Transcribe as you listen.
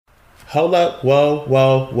Hold up. Whoa,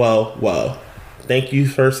 whoa, whoa, whoa. Thank you,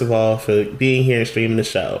 first of all, for being here and streaming the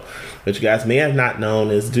show. What you guys may have not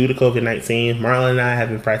known is due to COVID-19, Marlon and I have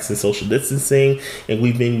been practicing social distancing, and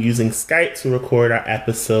we've been using Skype to record our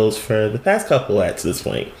episodes for the past couple at this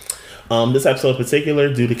point. This episode in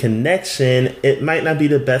particular, due to connection, it might not be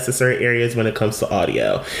the best in certain areas when it comes to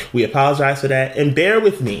audio. We apologize for that, and bear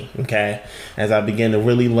with me, okay, as I begin to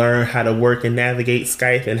really learn how to work and navigate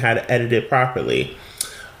Skype and how to edit it properly.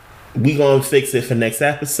 We gonna fix it for next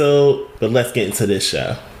episode, but let's get into this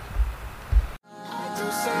show.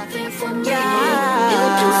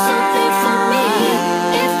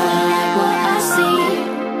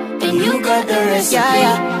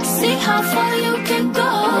 See how far you can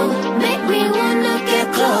go. Make me wanna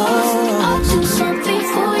get close. I'll do something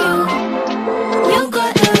for you. You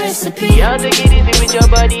got the recipe. Y'all take it easy with your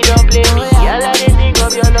body, don't play me. Y'all let it think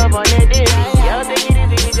of your love on the daily. Y'all take it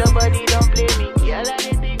easy with your body, don't play me. Y'all let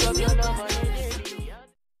it think of your love on the daily.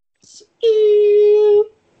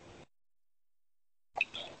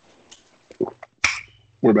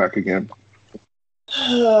 We're back again.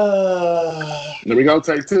 There we go.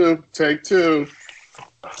 Take two. Take two.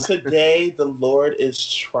 Today, the Lord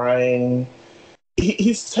is trying.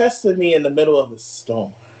 He's testing me in the middle of a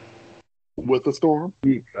storm. With the storm?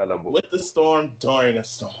 With the storm during a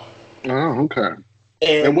storm. Oh, okay.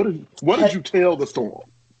 And what did you tell the storm?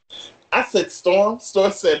 I said, storm.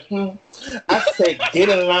 Storm said, I said, get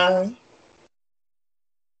in line.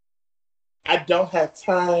 I don't have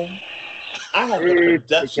time. I have a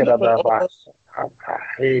production to put on. I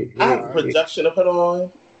have a production to put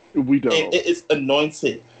on. We don't. And it is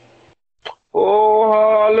anointed. Oh,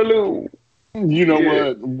 hallelujah. You know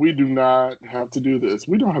what? We do not have to do this.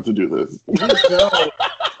 We don't have to do this. We don't.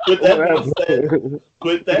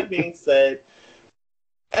 With that being said,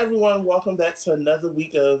 everyone, welcome back to another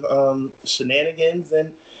week of shenanigans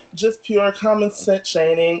and just pure common sense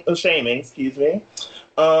shaming, excuse me.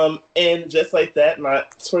 And just like that, my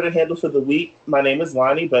Twitter handle for the week, my name is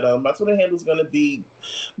Lonnie, but my Twitter handle is going to be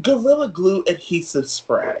Gorilla Glue Adhesive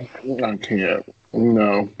Spray. I can't.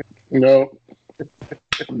 No.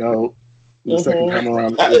 The second time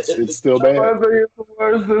around, it's still bad.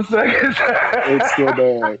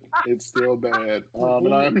 It's still bad.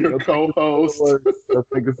 And I'm your co-host. I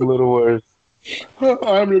think it's a little worse.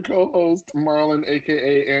 I'm your co-host, Marlon,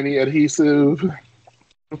 a.k.a. Annie Adhesive.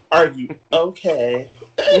 Are you okay?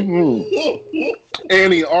 Mm-hmm.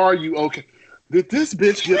 Annie, are you okay? Did this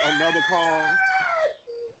bitch get another call?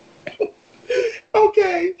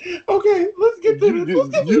 Okay, let's get to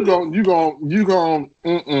this. You gon' You want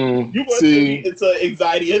to me into an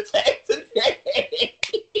anxiety attack today?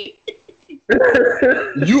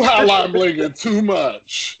 You highlight blinging too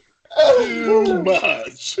much. Too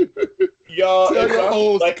much. Y'all, tell your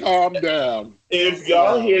host to calm down. If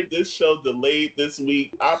y'all hear this show delayed this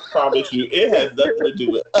week, I promise you, it has nothing to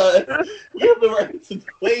do with us. We have been ready to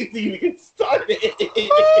delay to even get started.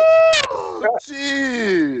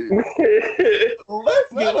 Jeez.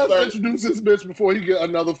 Let us introduce this bitch before you get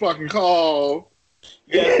another fucking call.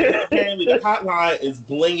 Yeah, apparently the hotline is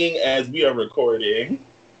blinging as we are recording.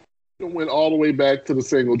 It went all the way back to the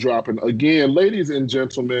single dropping. Again, ladies and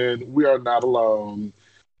gentlemen, we are not alone.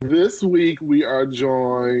 This week we are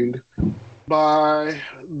joined by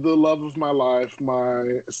the love of my life,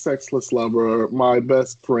 my sexless lover, my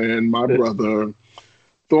best friend, my brother,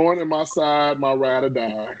 thorn in my side, my ride or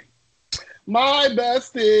die. My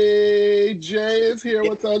bestie, Jay, is here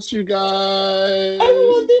with us, you guys.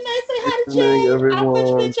 Everyone, be nice. Say hi to Jay.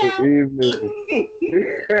 Everyone, good evening.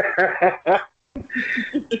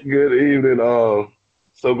 Good evening, all.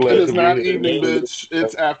 So glad it is to not be here. Evening, bitch.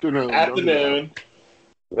 It's afternoon. Afternoon.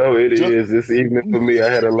 Oh, it is. This evening for me. I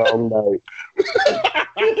had a long night.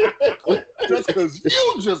 Just because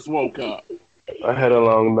you just woke up. I had a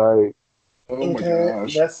long night. Oh my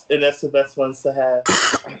gosh. That's the best ones to have.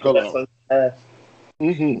 The best ones to have.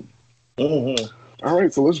 All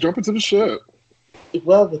right, so let's jump into the shit.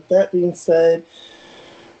 Well, with that being said,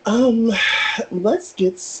 let's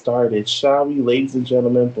get started, shall we, ladies and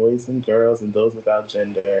gentlemen, boys and girls, and those without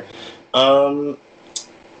gender.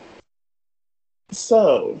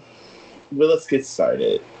 So, let's get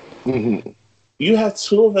started. You have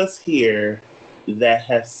two of us here that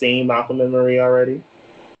have seen Malcolm and Marie already.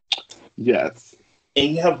 Yes.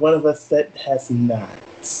 And you have one of us that has not.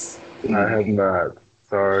 I have not.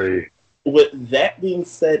 Sorry. With that being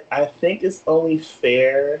said, I think it's only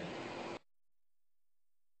fair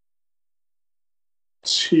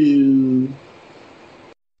to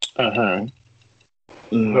not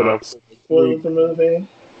spoil the movie.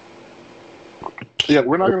 Yeah,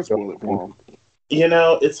 we're not going to spoil it for them. You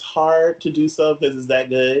know, it's hard to do so because it's that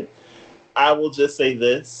good. I will just say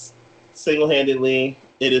this. Single-handedly,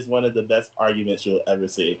 it is one of the best arguments you'll ever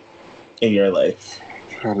see in your life.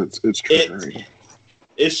 God, it's triggering.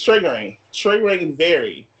 It's triggering. Triggering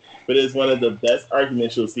very. But it's one of the best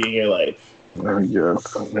arguments you'll see in your life.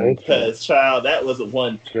 Yes. Because, child, that was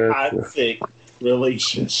one toxic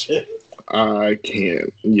relationship. I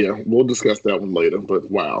can't. Yeah, we'll discuss that one later.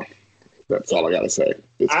 But wow. That's all I gotta say.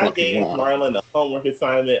 I gave Marlon a homework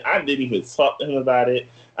assignment. I didn't even talk to him about it.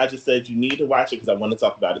 I just said, you need to watch it because I want to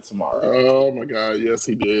talk about it tomorrow. Oh my God, yes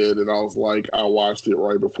he did. And I was like, I watched it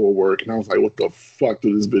right before work. And I was like, what the fuck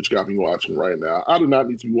did this bitch got me watching right now? I do not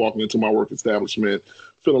need to be walking into my work establishment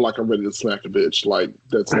feeling like I'm ready to smack a bitch. Like,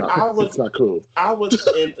 that's not cool. I was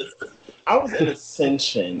in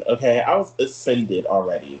Ascension, okay? I was ascended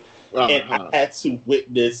already. And I had to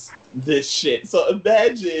witness this shit. So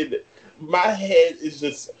imagine my head is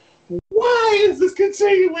just, why is this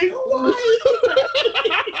continuing? Why?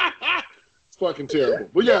 It's fucking terrible.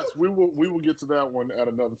 But yes, we will get to that one at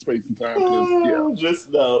another space and time. Yeah.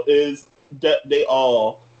 Just know is that they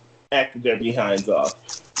all acted their behinds off.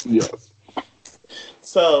 Yes.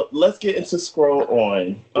 So let's get into scroll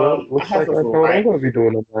on. Looks like I'm going to be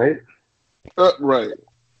doing tonight. Right.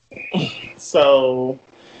 So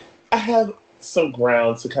I have some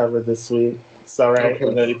ground to cover this week. It's all right. Okay.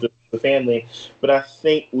 We're going to do the family, but I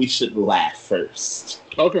think we should laugh first.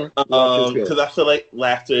 Okay. Because I feel like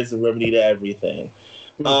laughter is a remedy to everything.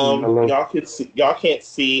 Y'all can't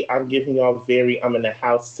see. I'm giving y'all very I'm in the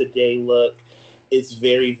house today look. It's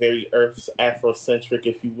very, very Earth Afrocentric,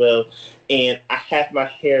 if you will. And I have my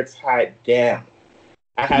hair tied down.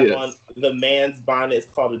 I have on the man's bonnet. It's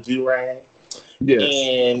called a do-rag. Yes.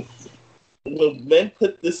 And when men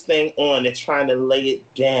put this thing on, they're trying to lay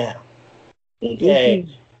it down. Okay.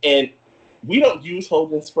 Mm-hmm. And we don't use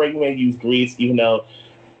holding spray. We may use grease, even though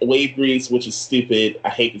wave grease, which is stupid. I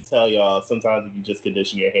hate to tell y'all, sometimes you just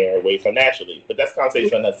condition your hair away from naturally. But that's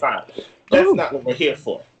conversation another time. That's not what we're here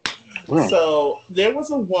for. Wow. So there was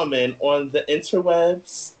a woman on the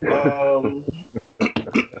interwebs.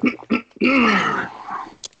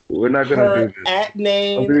 We're not gonna do this. At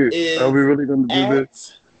name are we really gonna do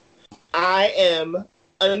this? I am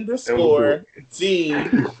 _D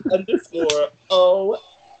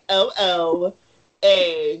 _OLLADY.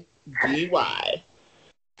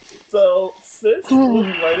 So sis was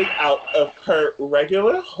running out of her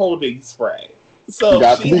regular holding spray. So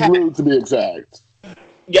got to be glued to be exact.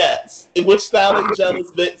 Yes, which styling gel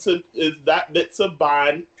is not meant to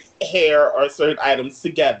bond hair or certain items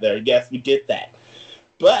together. Yes, we get that.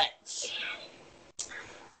 But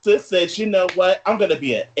sis says, you know what? I'm going to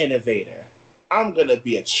be an innovator. I'm going to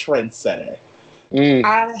be a trendsetter.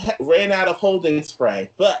 I ran out of holding spray,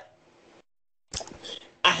 but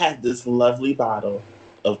I had this lovely bottle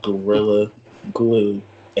of Gorilla Glue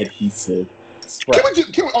adhesive spray.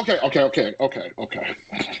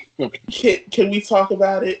 Can we talk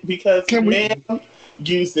about it? Because ma'am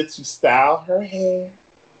used it to style her hair,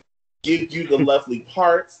 give you the lovely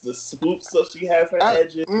parts, the swoops so she has her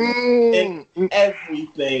edges, and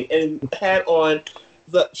everything. And had on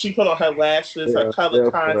she put on her lashes, her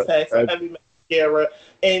color contacts, her heavy mascara,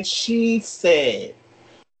 and she said,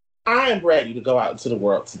 I am ready to go out into the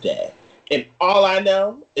world today. And all I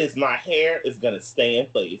know is my hair is going to stay in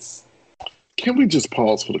place. Can we just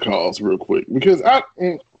pause for the calls real quick? Because I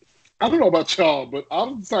don't know about y'all, but I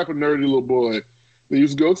was the type of nerdy little boy that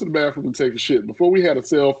used to go to the bathroom and take a shit. Before we had a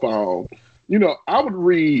cell phone, you know, I would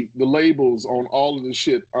read the labels on all of the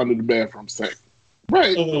shit under the bathroom sink.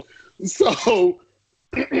 Right? Mm-hmm. So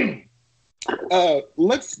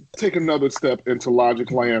let's take another step into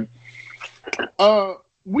Logic Land.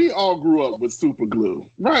 We all grew up with super glue,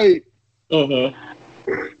 right?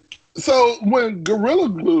 So when Gorilla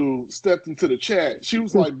Glue stepped into the chat, she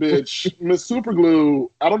was like, bitch, Miss Super Glue,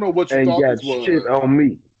 I don't know what you thought this was. Shit on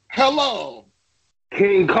me. Hello.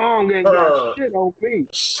 King Kong ain't got shit on me.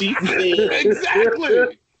 She said,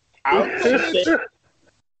 exactly.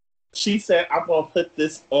 She said, I'm going to put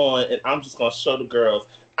this on and I'm just going to show the girls.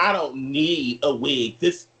 I don't need a wig.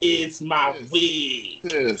 This is my wig.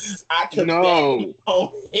 I can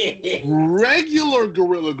regular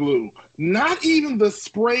Gorilla Glue, not even the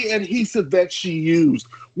spray adhesive that she used.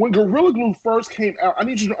 When Gorilla Glue first came out, I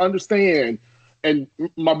need you to understand, and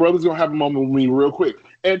my brother's going to have a moment with me real quick.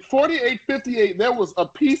 At 4858, there was a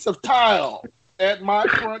piece of tile at my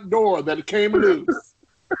front door that came loose.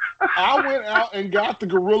 I went out and got the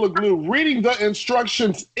Gorilla Glue. Reading the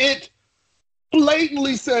instructions, it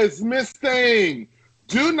blatantly says, Miss Thing,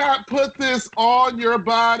 do not put this on your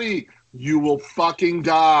body. You will fucking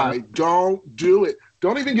die. Don't do it.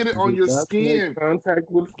 Don't even get it on Do your not skin. make contact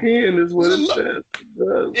with skin is what it says.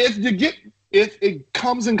 If it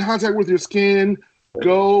comes in contact with your skin,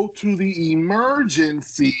 go to the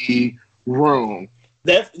emergency room.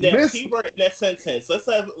 That keyword in that sentence.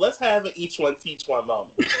 Let's have an each one teach one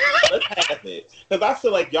moment. Let's have it, because I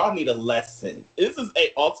feel like y'all need a lesson. This is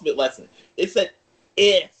a ultimate lesson. It said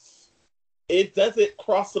if. It doesn't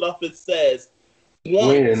cross it off. It says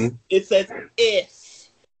once. When. It says if,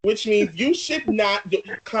 which means you should not do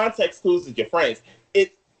context clues with your friends.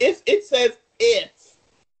 If it says if,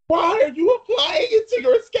 why are you applying it to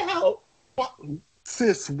your scalp?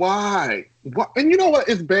 Sis, why? And you know what?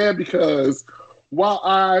 It's bad because while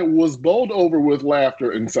I was bowled over with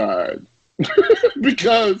laughter inside,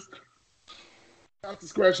 because I got to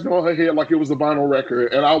scratching on her head like it was a vinyl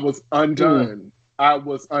record, and I was undone. I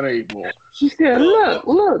was unable. She said,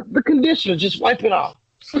 look, the conditioner, just wipe it off.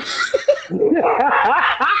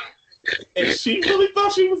 And she really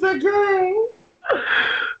thought she was that girl.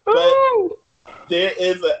 But there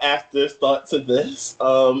is an afterthought to this.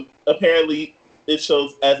 Apparently, it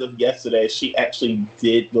shows as of yesterday, she actually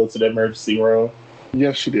did go to the emergency room.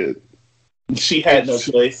 Yes, she did. She had no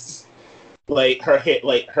choice. Like her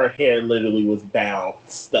hair literally was bound,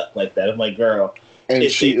 stuck like that. I'm like, girl. And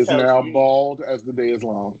she is now bald as the day is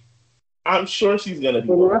long. I'm sure she's gonna be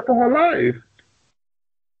for the rest of her life.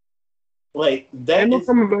 Like that. Ain't no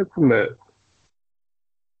coming back from that.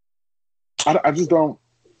 I just don't.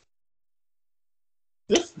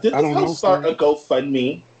 This help start a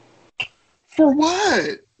GoFundMe. For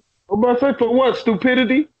what? I'm about to say, for what?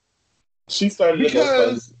 Stupidity? She started a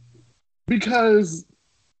GoFundMe. Because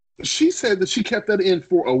she said that she kept that in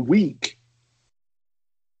for a week.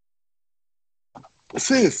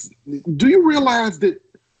 Sis, do you realize that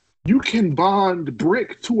you can bond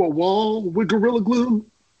brick to a wall with Gorilla Glue?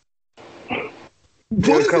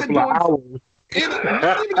 For a couple of hours.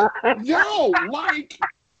 Yo, like,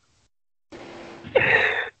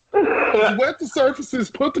 wet the surfaces,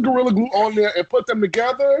 put the Gorilla Glue on there, and put them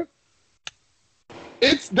together.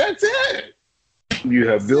 That's it. You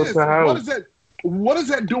have built a house. What is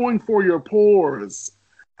that doing for your pores?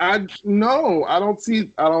 I don't know.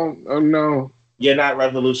 You're not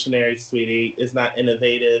revolutionary, sweetie. It's not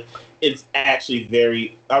innovative. It's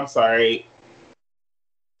actually I'm sorry.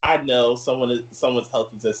 I know someone's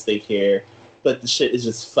health is at stake here, but the shit is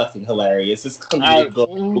just fucking hilarious. It's gonna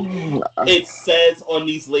be It says on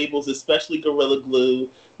these labels, especially Gorilla Glue,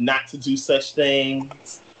 not to do such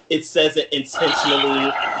things. It says it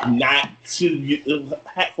intentionally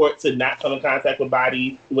for it to not come in contact with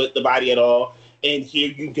the body at all. And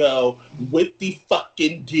here you go with the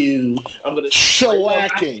fucking dude. I'm gonna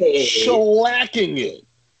shellacking it.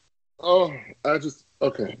 Oh,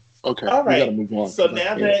 okay. All right. We gotta move on. So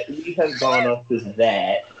now that we have gone off with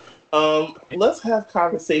that, let's have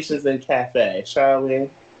conversations in cafe, shall we?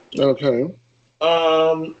 Okay.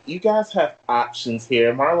 You guys have options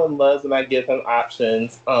here. Marlon loves and I give him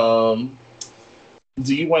options.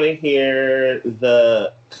 Do you want to hear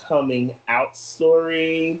the coming out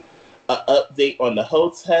story? An update on the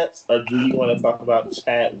Hoteps, or do you want to talk about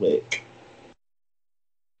Chadwick?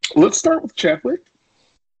 Let's start with Chadwick.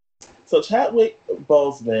 So Chadwick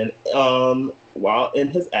Boseman, while in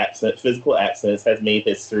his physical absence, has made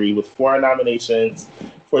history with 4 nominations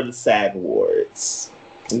for the SAG Awards.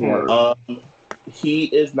 He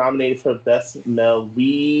is nominated for Best Male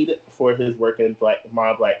Lead for his work in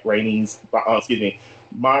Ma Rainey's Black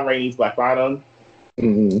Bottom.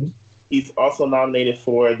 Mm-hmm. He's also nominated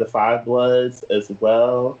for The Five Bloods as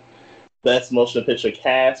well. Best Motion Picture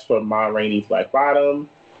Cast for Ma Rainey's Black Bottom.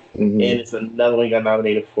 Mm-hmm. And it's another one he got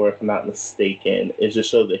nominated for, if I'm not mistaken. It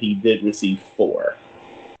just shows that he did receive 4.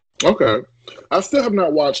 Okay. I still have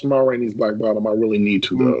not watched Ma Rainey's Black Bottom. I really need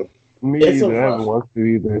to, though. Me either. I haven't watched it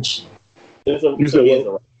either. It's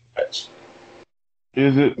a watch.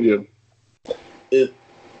 Is it? Yeah.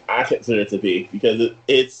 I consider it to be, because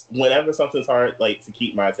it's whenever something's hard, like, to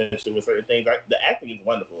keep my attention with certain things. The acting is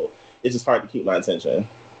wonderful. It's just hard to keep my attention.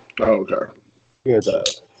 Oh, okay. Yeah. So,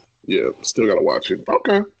 yeah, still gotta watch it.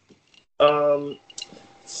 Okay.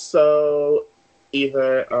 So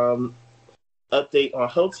either update on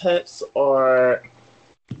Hoteps or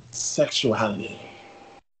sexuality.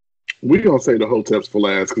 We're gonna say the Hoteps for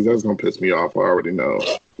last because that's gonna piss me off. I already know.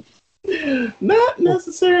 Not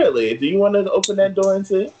necessarily. Do you want to open that door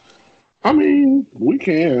into? I mean, we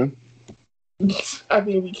can. We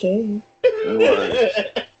can.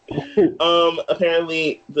 Right.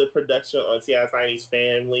 Apparently, the production on T.I. Tiny's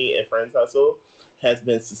Family and Friends Hustle has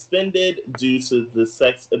been suspended due to the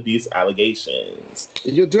sex abuse allegations.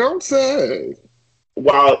 You don't say.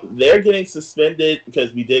 while they're getting suspended,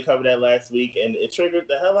 because we did cover that last week, and it triggered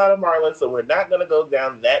the hell out of Marlon, so we're not going to go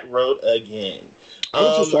down that road again. I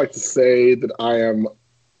would just like to say that I am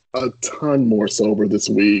a ton more sober this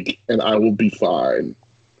week, and I will be fine.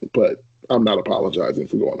 But I'm not apologizing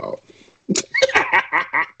for going out.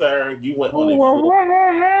 Sir, you went on a what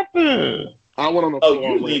happened? I went on a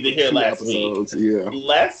you need to hear last episodes. week. Yeah.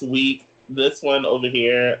 Last week, this one over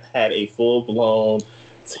here had a full-blown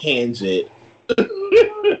tangent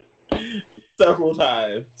several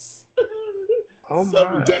times. Oh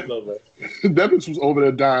my! That bitch was over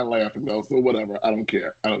there dying laughing though. So whatever. I don't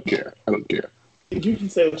care. You can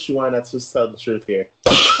say what you want. That's just tell the truth here.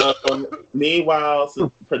 Meanwhile,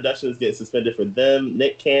 productions get suspended for them.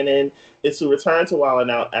 Nick Cannon is to return to Wild 'N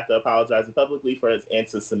Out after apologizing publicly for his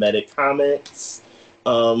anti-Semitic comments.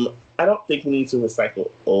 I don't think we need to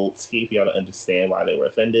recycle old tea for y'all to understand why they were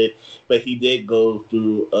offended, but he did go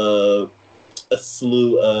through a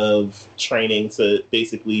slew of training to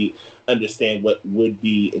basically understand what would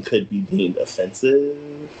be and could be deemed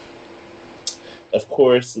offensive. Of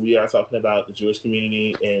course, we are talking about the Jewish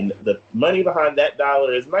community, and the money behind that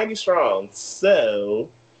dollar is mighty strong, so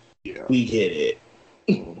yeah, we get it.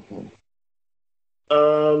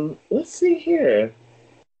 Let's see here.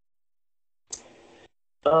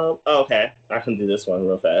 Okay, I can do this one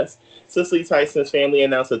real fast. Cicely Tyson's family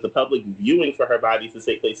announced that the public viewing for her body to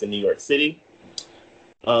take place in New York City.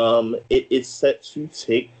 It is set to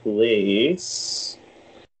take place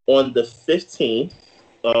on the 15th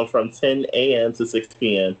from 10 a.m. to 6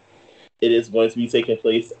 p.m. It is going to be taking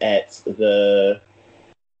place at the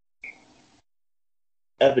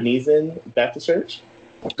Ebenezer Baptist Church.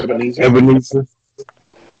 Ebenezer.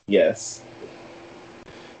 Yes.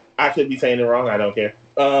 I could be saying it wrong. I don't care.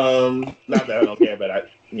 Not that I don't care,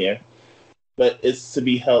 but yeah. But it's to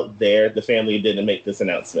be held there. The family didn't make this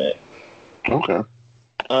announcement. Okay.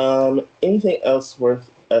 Anything else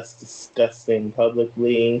worth us discussing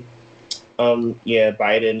publicly? Yeah,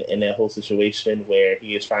 Biden and that whole situation where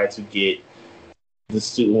he is trying to get the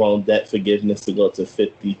student loan debt forgiveness to go to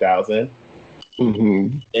 $50,000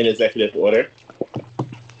 in executive order.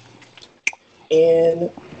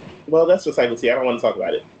 And well, that's recycled tea. I don't want to talk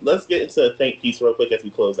about it. Let's get into a think piece real quick as we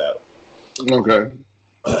close out. Okay.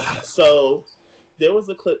 So there was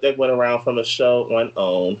a clip that went around from a show on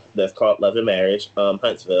OWN that's called Love and Marriage,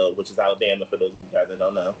 Huntsville, which is Alabama for those of you guys that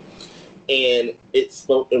don't know. And it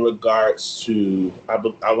spoke in regards to, I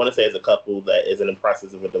want to say, as a couple that is in the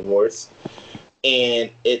process of a divorce.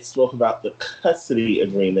 And it spoke about the custody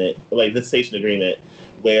agreement, like the visitation agreement,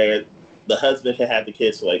 where the husband can have the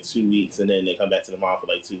kids for like 2 weeks and then they come back to the mom for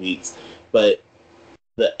like 2 weeks. But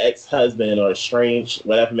the ex-husband or estranged,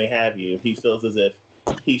 whatever may have you, he feels as if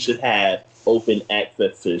he should have open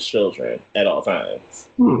access to his children at all times.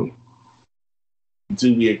 Do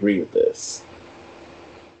we agree with this?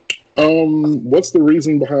 What's the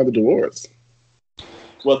reason behind the divorce?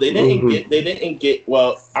 Well, they didn't get,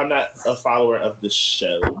 well, I'm not a follower of the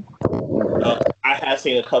show. I have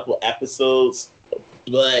seen a couple episodes,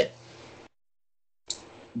 but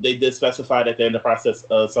they did specify that they're in the process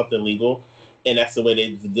of something legal, and that's the way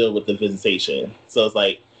they deal with the visitation. So it's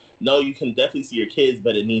like, no, you can definitely see your kids,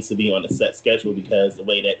 but it needs to be on a set schedule, because the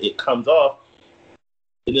way that it comes off,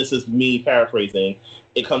 and this is me paraphrasing,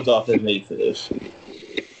 it comes off as negative.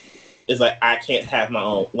 It's like, I can't have my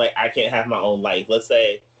own life. Let's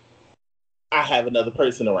say I have another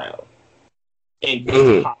person around and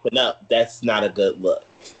you popping up. That's not a good look.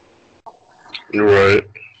 You're right.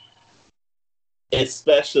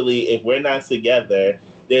 Especially if we're not together,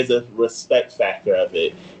 there's a respect factor of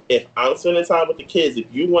it. If I'm spending time with the kids,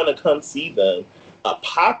 if you want to come see them, a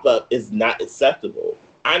pop-up is not acceptable.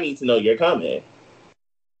 I need to know you're coming.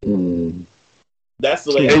 That's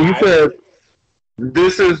the way. And you said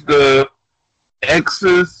this is the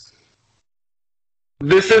ex's.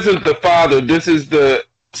 This isn't the father. This is the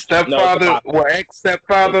stepfather or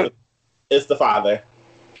ex-stepfather. It's the father.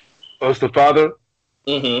 Oh, it's the father.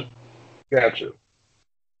 Mm-hmm. Gotcha.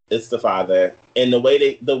 It's the father, and the way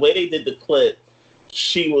they did the clip,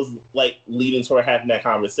 she was like leading toward having that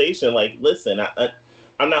conversation. Like, listen,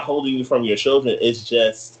 I'm not holding you from your children. It's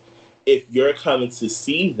just if you're coming to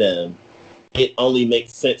see them, it only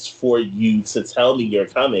makes sense for you to tell me you're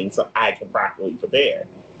coming so I can properly prepare.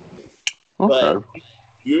 Okay. But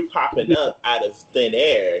you popping up out of thin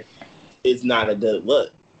air is not a good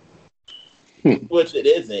look. Which it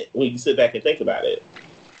isn't when you sit back and think about it.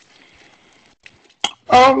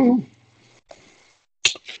 Well,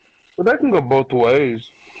 that can go both ways.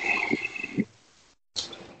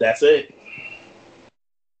 That's it.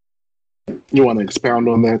 You want to expound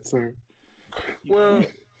on that, sir? Well,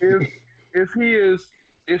 if he is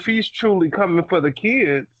if he's truly coming for the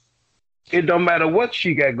kids, it don't matter what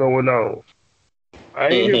she got going on. I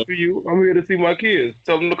ain't here for you. I'm here to see my kids.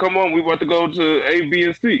 Tell them to come on. We want to go to A, B,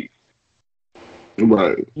 and C.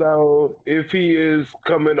 Right. Now, if he is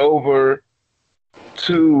coming over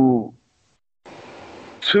to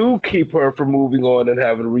keep her from moving on and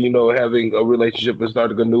having having a relationship and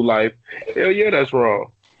starting a new life, hell yeah, that's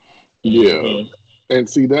wrong. Yeah. And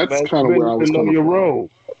see, that's Man, kind of where I was coming from. Role.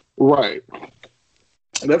 Right.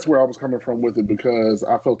 And that's where I was coming from with it, because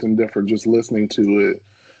I felt indifferent just listening to it.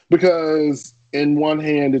 Because in one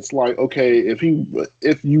hand, it's like, okay, if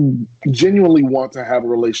you genuinely want to have a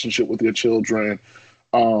relationship with your children,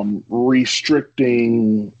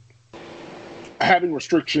 having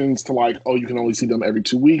restrictions to like, oh, you can only see them every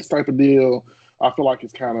 2 weeks type of deal, I feel like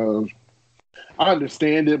it's kind of, I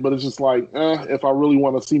understand it, but it's just like, if I really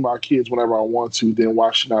want to see my kids whenever I want to, then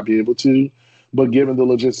why should I be able to? But given the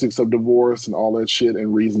logistics of divorce and all that shit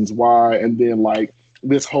and reasons why, and then like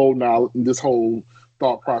this whole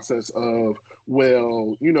thought process of,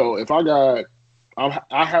 well, if I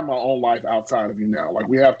have my own life outside of you now. Like,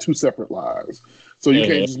 we have two separate lives. So you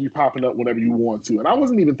can't just be popping up whenever you want to. And I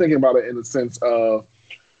wasn't even thinking about it in the sense of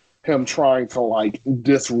him trying to like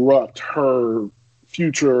disrupt her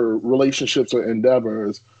future relationships or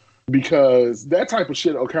endeavors, because that type of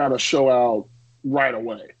shit will kind of show out right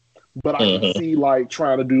away. But I can see like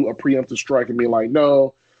trying to do a preemptive strike and be like,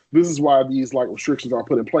 no, this is why these like restrictions are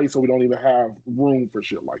put in place, so we don't even have room for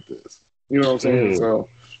shit like this. You know what I'm saying? So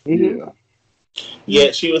yeah.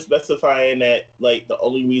 Yeah, she was specifying that like the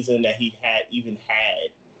only reason that he had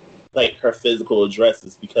like her physical address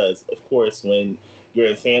is because, of course, when you're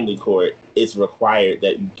in family court, it's required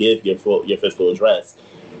that you give your physical address.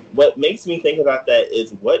 What makes me think about that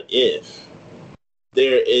is, what if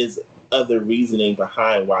there is other reasoning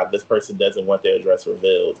behind why this person doesn't want their address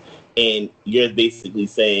revealed, and you're basically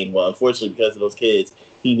saying, well, unfortunately, because of those kids,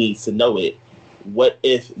 he needs to know it. What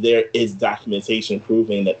if there is documentation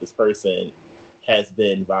proving that this person has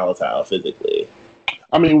been volatile physically?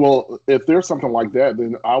 I mean, well, if there's something like that,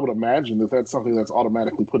 then I would imagine that that's something that's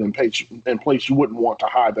automatically put in place. You wouldn't want to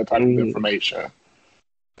hide that type of information.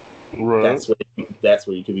 Right. That's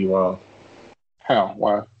where you could be wrong. How?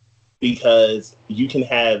 Why? Because you can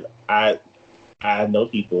have, I know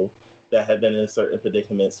people that have been in certain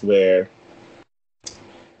predicaments where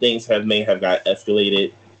things may have got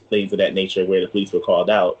escalated, things of that nature, where the police were called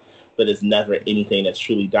out, but it's never anything that's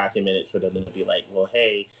truly documented for them to be like, well,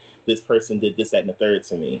 hey, this person did this, that, and the third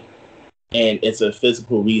to me. And it's a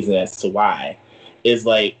physical reason as to why. It's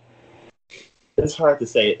like, it's hard to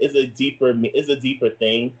say. It's a deeper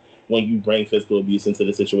thing when you bring physical abuse into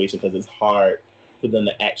the situation, because it's hard for them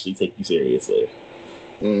to actually take you seriously.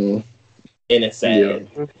 And it's sad.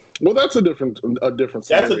 Yeah. Well, that's a different.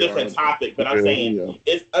 That's a different topic, but I'm saying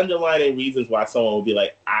it's underlying reasons why someone will be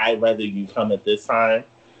like, I'd rather you come at this time.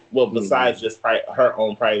 Well, besides just her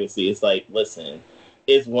own privacy, it's like, listen,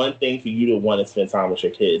 it's one thing for you to want to spend time with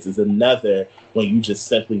your kids. It's another when you just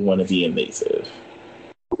simply want to be invasive.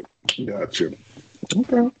 Gotcha.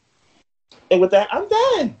 Okay. And with that, I'm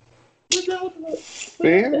done.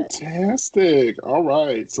 Fantastic. All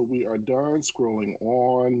right. So we are done scrolling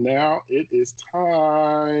on. Now it is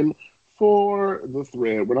time for the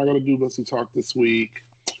thread. We're not going to do Bussy Talk this week.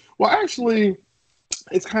 Well, actually,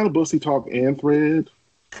 it's kind of Bussy Talk and thread.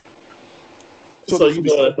 So you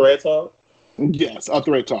doing a thread talk? Yes, a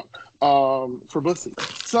thread talk. For Bussy.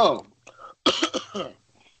 So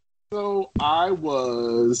I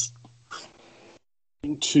was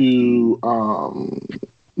to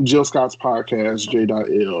Jill Scott's podcast,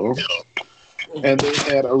 J.L. And they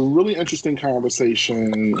had a really interesting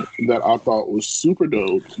conversation that I thought was super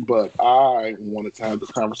dope, but I wanted to have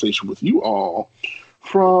this conversation with you all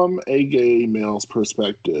from a gay male's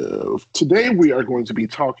perspective. Today we are going to be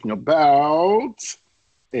talking about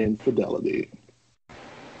infidelity.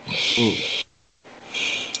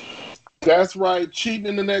 That's right, cheating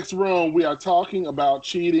in the next room. We are talking about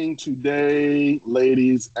cheating today,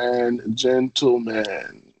 ladies and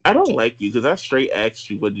gentlemen. I don't like you because I straight asked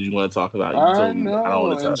you, what did you want to talk about? I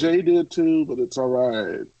know, and Jay did too, but it's all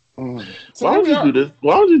right. So why would you do this?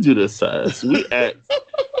 Why would you do this to us?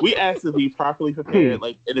 We asked to be properly prepared,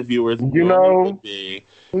 like interviewers would be.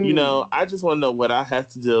 I just want to know what I have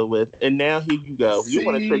to deal with, and now here you go. You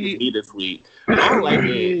want to trigger me this week? I don't like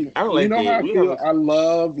it. I don't like it. How I feel? I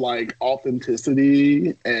love like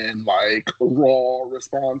authenticity and like raw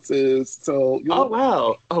responses. So oh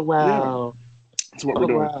wow. Yeah. That's what we're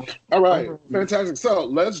doing. Wow. All right, fantastic. So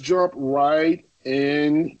let's jump right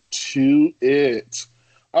into it.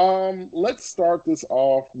 Let's start this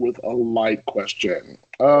off with a light question.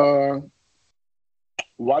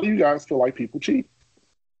 Why do you guys feel like people cheat?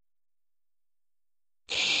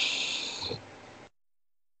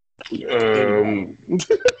 Um,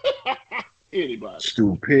 Anybody.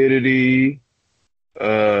 Stupidity.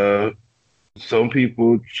 Some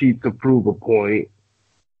people cheat to prove a point,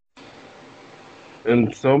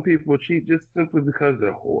 and some people cheat just simply because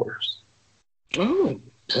they're whores. Oh,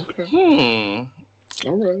 okay.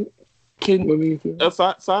 All right. Can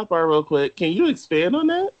sidebar real quick? Can you expand on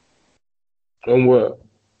that? On what?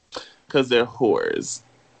 Because they're whores.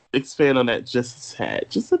 Expand on that just a tad,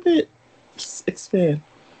 just a bit. Just expand.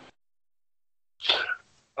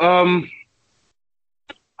 I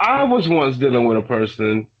was once dealing with a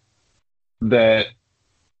person that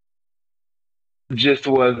just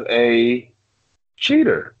was a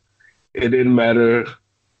cheater. It didn't matter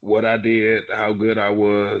what I did, how good I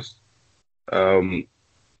was. He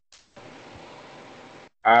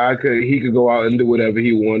could go out and do whatever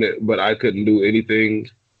he wanted, but I couldn't do anything,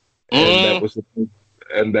 and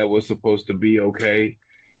that was supposed to be okay.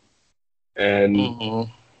 And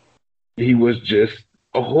he was just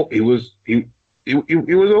a whore. He was a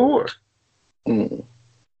whore.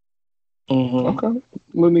 Okay,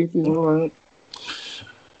 Lanithi. All right.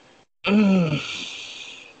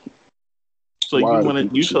 So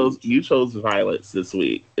you chose violence this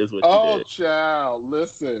week is what you did. Oh, child,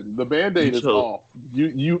 listen, the Band-Aid is off.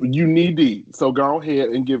 You knee deep. So go ahead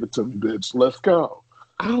and give it to me, bitch. Let's go.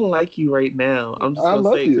 I don't like you right now. I'm just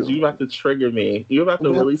gonna say because you're about to trigger me. You're about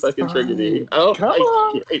to really fucking trigger me. I don't like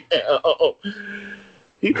you right now.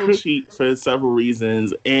 People cheat for several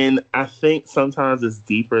reasons, and I think sometimes it's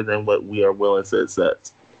deeper than what we are willing to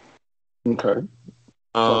accept. Okay.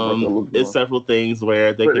 It's several things where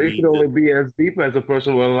it can only be as deep as a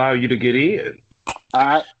person will allow you to get in.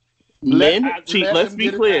 Men cheat. Let's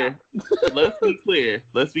be clear. Let's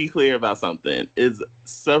be clear about something. Is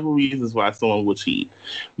several reasons why someone will cheat.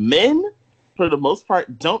 Men, for the most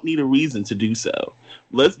part, don't need a reason to do so.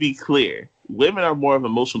 Let's be clear. Women are more of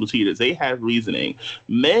emotional cheaters. They have reasoning.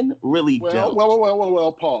 Men really don't.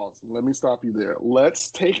 Well, pause. Let me stop you there.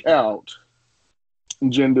 Let's take out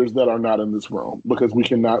genders that are not in this room because we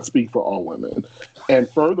cannot speak for all women. And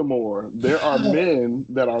furthermore, there are men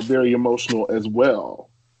that are very emotional as well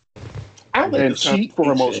and cheat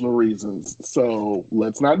for emotional reasons. So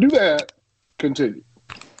let's not do that. Continue.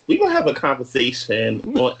 We're going to have a conversation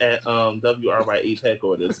at WRYH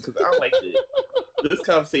headquarters because I like it. This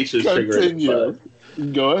conversation is triggering.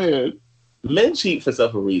 Go ahead. Men cheat for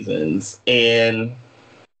several reasons, and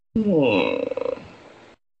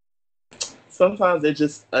sometimes they're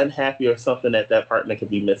just unhappy or something that partner could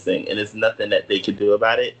be missing, and it's nothing that they can do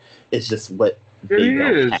about it. It's just what they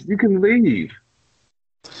don't have. You can leave.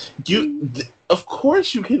 Of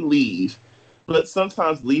course you can leave, but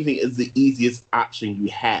sometimes leaving is the easiest option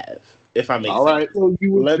you have. If I make sense. All right, so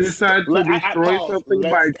you would decide to destroy something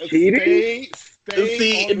by cheating?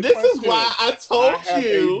 See, and this is why I told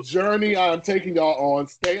you. A journey I'm taking y'all on.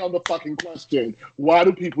 Stay on the fucking question. Why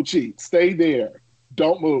do people cheat? Stay there.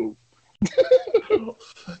 Don't move.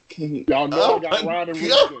 Y'all know I got rhyme and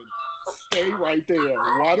reason. Stay right there.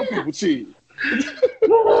 Why do people cheat?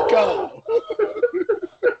 Go.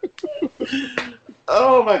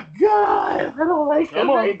 Oh my God. I don't like it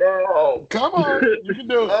right now. Come on. You can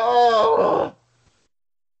do it. Oh.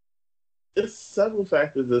 There's several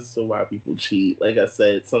factors as to why people cheat. Like I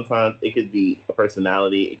said, sometimes it could be a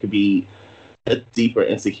personality. It could be a deeper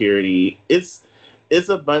insecurity. It's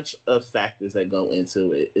a bunch of factors that go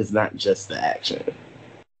into it. It's not just the action.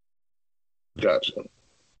 Gotcha.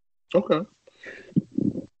 Okay.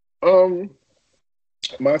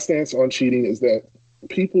 My stance on cheating is that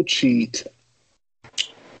people cheat.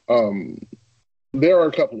 There are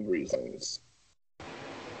a couple of reasons.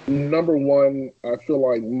 Number one, I feel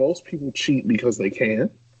like most people cheat because they can.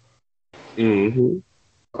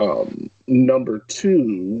 Number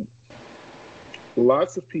two,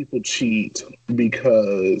 lots of people cheat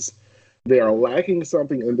because they are lacking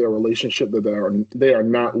something in their relationship that they are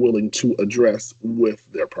not willing to address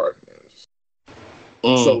with their partners.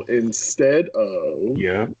 So instead of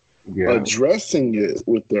addressing it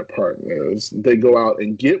with their partners, they go out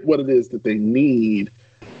and get what it is that they need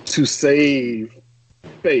to save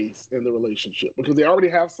face in the relationship because they already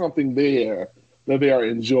have something there that they are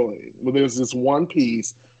enjoying. But there's this one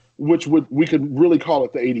piece, which we could really call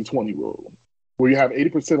it the 80-20 rule, where you have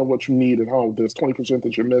 80% of what you need at home. There's 20%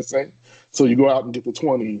 that you're missing. So you go out and get the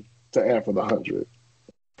 20 to add for the 100.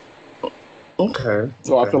 Okay.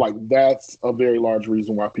 So I feel like that's a very large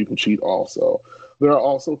reason why people cheat also. There are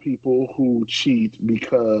also people who cheat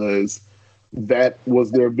because that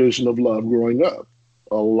was their vision of love growing up.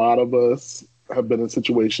 A lot of us have been in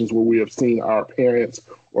situations where we have seen our parents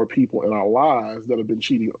or people in our lives that have been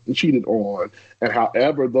cheated on, and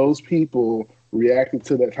however those people reacted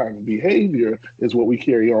to that type of behavior is what we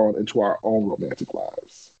carry on into our own romantic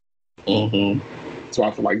lives. Mm-hmm. So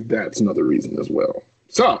I feel like that's another reason as well.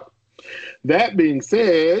 So that being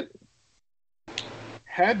said,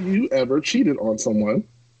 have you ever cheated on someone?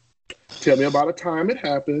 Tell me about a time it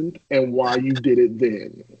happened and why you did it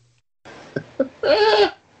then.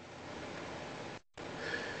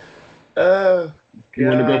 You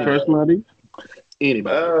want to go first, Maddie?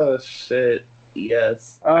 Anybody? Oh shit!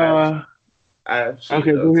 Yes. I've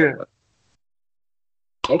Okay, go ahead.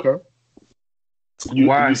 Okay.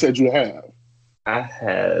 Why? You said you have. I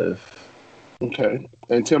have. Okay.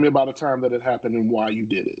 And tell me about a time that it happened and why you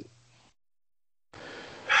did it.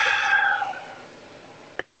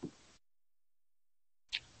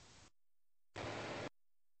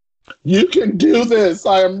 You can do this.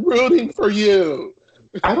 I am rooting for you.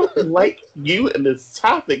 I don't like you in this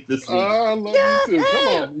topic this week. I love you too. Come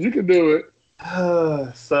on, you can do it.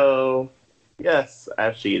 So, yes,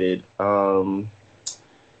 I've cheated.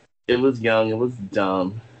 It was young, it was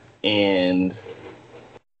dumb, and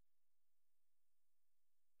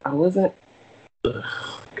I wasn't.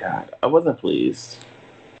 I wasn't pleased.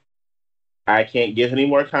 I can't give any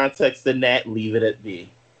more context than that. Leave it at B.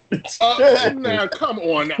 Now, come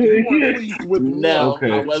on. Now. You weren't pleased with no,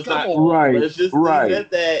 okay. I was not. Right. Let's just leave it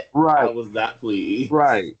at that. Right. I was not pleased.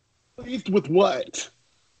 Right. Pleased with what?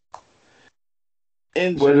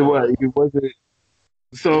 In Was it what? It wasn't.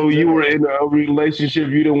 So you were in a relationship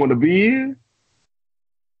you didn't want to be in?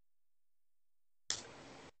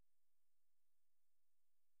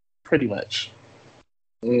 Pretty much.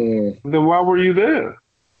 Mm. Then why were you there?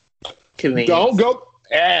 Convenience. Don't go.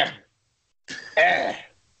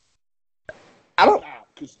 I don't.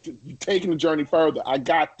 Because you're taking the journey further. I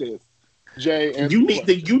got this, Jay. And You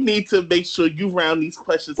need to make sure you round these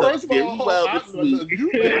questions first up very well this week.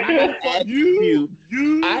 You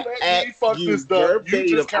let me fuck this up. You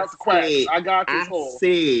just count the quacks. I got this whole.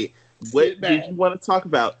 Sit What back. did you want to talk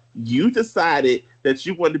about? You decided that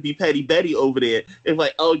you wanted to be Petty Betty over there. It's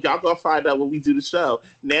like, oh, y'all gonna find out when we do the show.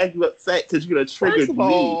 Now you upset because you're gonna trigger First of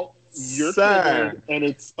all, me. you're Sir. triggered, and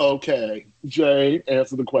it's okay. Jay,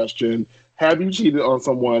 answer the question. Have you cheated on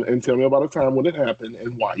someone, and tell me about a time when it happened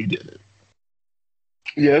and why you did it?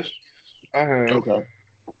 Yes, I have. Okay.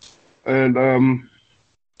 And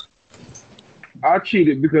I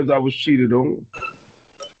cheated because I was cheated on.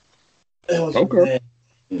 Okay.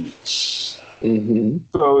 Mm-hmm.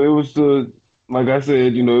 So it was like I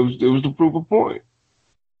said, it was the proof of point.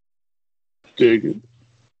 Dig it.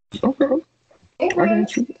 Okay. I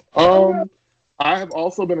got you. I have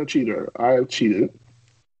also been a cheater. I have cheated.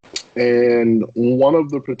 And one of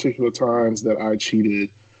the particular times that I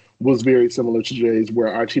cheated was very similar to Jay's,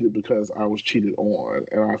 where I cheated because I was cheated on,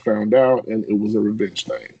 and I found out, and it was a revenge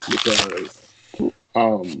thing because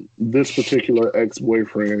this particular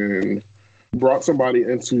ex-boyfriend brought somebody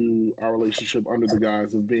into our relationship under the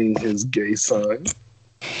guise of being his gay son.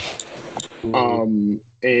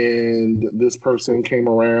 And this person came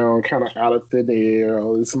around kind of out of thin air.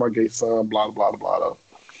 Oh, this is my gay son, blah, blah, blah, blah.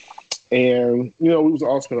 And, we was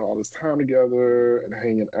all spending all this time together and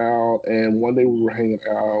hanging out. And one day we were hanging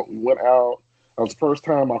out. We went out. That was the first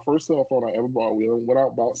time, my first cell phone I ever bought. We went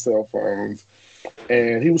out, bought cell phones.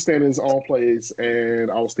 And he was staying in his own place,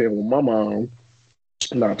 and I was staying with my mom,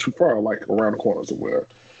 not too far, like around the corner somewhere.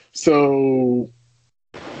 So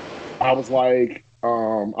I was like,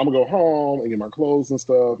 I'm going to go home and get my clothes and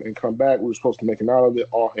stuff and come back. We were supposed to make it out of it,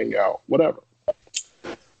 all hang out, whatever.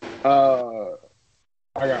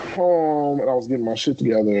 I got home and I was getting my shit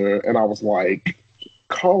together, and I was like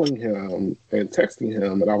calling him and texting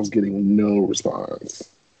him, and I was getting no response.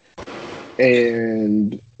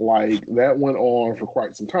 And like that went on for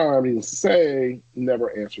quite some time. Needless to say,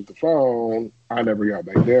 never answered the phone. I never got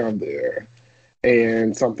back down there.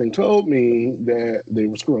 And something told me that they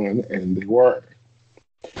were screwing, and they were.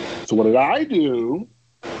 So what did I do?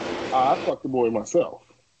 I fucked the boy myself.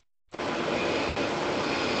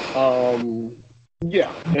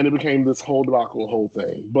 Yeah, and it became this whole debacle, whole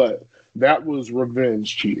thing. But that was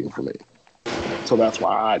revenge cheating for me. So that's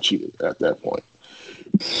why I cheated at that point.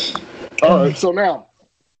 All right, so now,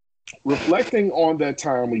 reflecting on that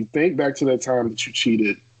time, when you think back to that time that you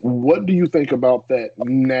cheated, what do you think about that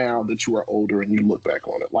now that you are older and you look back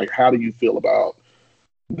on it? Like, how do you feel about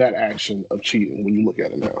that action of cheating when you look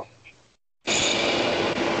at it now?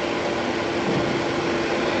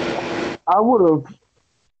 I would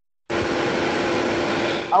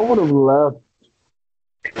have left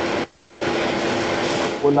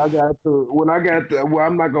when I got to, well,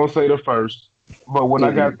 I'm not gonna say the first, But when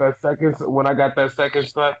I got that second,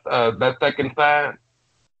 that second sign,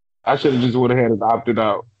 I should have just went ahead and opted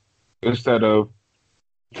out instead of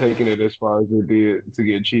taking it as far as it did to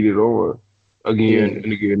get cheated on again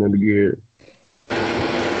and again and again.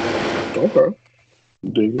 Okay.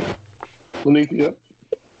 Dig it. Lanithia?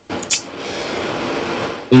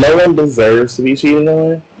 No one deserves to be cheated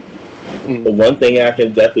on. The one thing I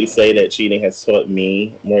can definitely say that cheating has taught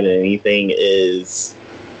me more than anything is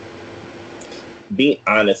being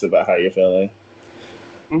honest about how you're feeling.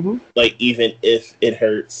 Like, even if it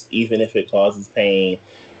hurts, even if it causes pain,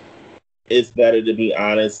 it's better to be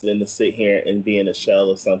honest than to sit here and be in a shell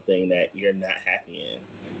of something that you're not happy in.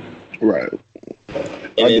 Right.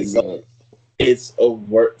 And it's a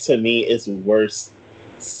work to me. It's worse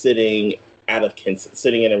sitting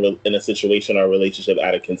sitting in a situation or a relationship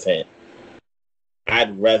out of consent.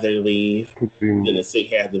 I'd rather leave than to sit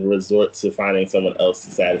here and have to resort to finding someone else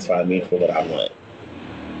to satisfy me for what I want.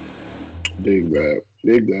 Dig that.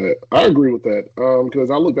 I agree with that.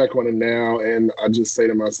 Because I look back on it now and I just say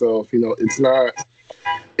to myself, it's not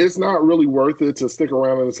really worth it to stick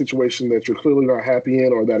around in a situation that you're clearly not happy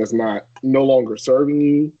in or that is no longer serving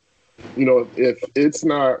you. If it's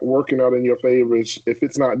not working out in your favor, if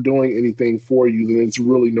it's not doing anything for you, then it's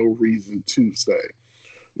really no reason to stay.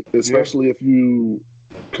 Especially if you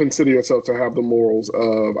consider yourself to have the morals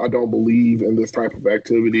of, I don't believe in this type of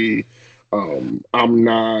activity. I'm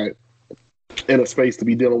not in a space to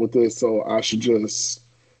be dealing with this, so I should just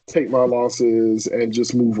take my losses and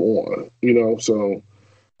just move on. So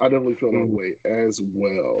I definitely feel that way as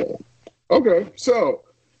well. Okay, so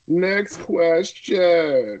next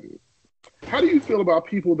question. How do you feel about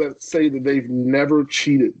people that say that they've never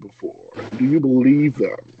cheated before? Do you believe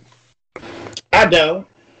them? I don't.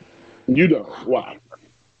 You don't? Why?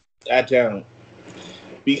 I don't.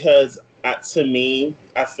 Because to me,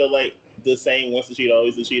 I feel like the saying once a cheater,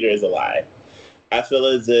 always a cheater is a lie. I feel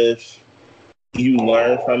as if you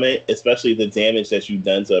learn from it, especially the damage that you've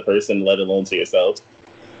done to a person, let alone to yourself,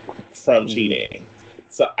 from cheating.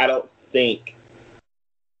 So I don't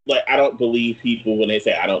believe people when they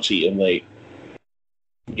say I don't cheat. I'm like,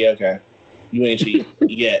 yeah, okay. You ain't cheat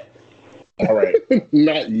yet. All right.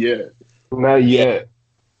 Not yet. Not yet.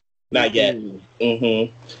 Not yet.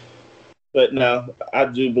 But no, I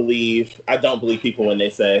don't believe people when they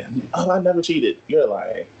say, oh, I never cheated. You're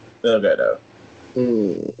lying. Okay, no.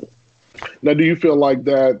 Now, do you feel like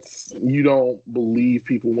you don't believe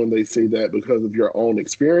people when they say that because of your own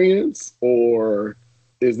experience, or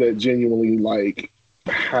is that genuinely like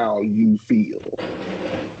how you feel?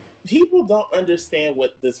 People don't understand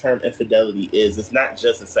what the term infidelity is. It's not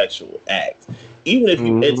just a sexual act. Even if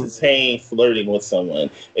you entertain flirting with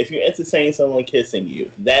someone, if you entertain someone kissing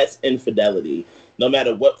you, that's infidelity. No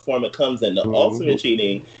matter what form it comes in, the ultimate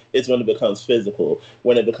cheating is when it becomes physical,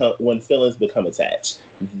 when feelings become attached.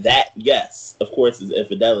 That, yes, of course, is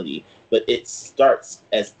infidelity, but it starts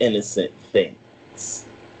as innocent things.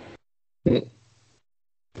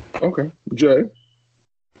 Okay, Jay.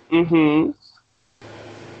 Mm-hmm.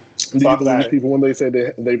 Do you believe people when they say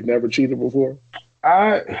they've never cheated before?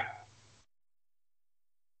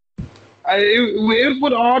 It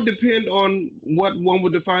would all depend on what one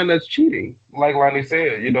would define as cheating. Like Lonnie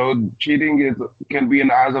said, cheating can be in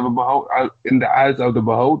the eyes of the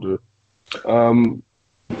beholder.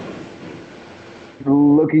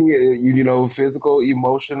 Looking at physical,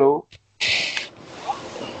 emotional.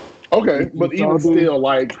 Okay, but even still,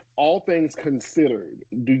 like all things considered,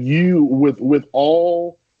 do you with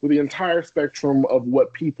the entire spectrum of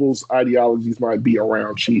what people's ideologies might be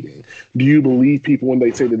around cheating, do you believe people when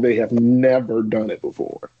they say that they have never done it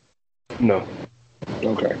before? No.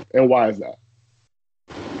 Okay, and why is that?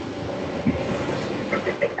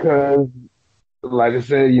 Because, like I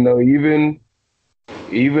said, even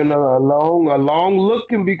a long look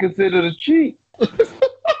can be considered a cheat.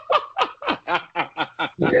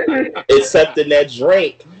 Except in that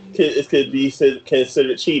drink could be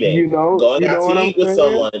considered cheating. Going out to eat with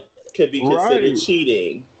someone could be considered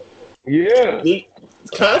cheating. Yeah.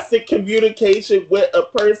 Constant communication with a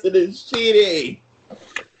person is cheating.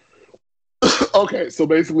 Okay, so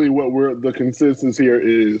basically what the consensus here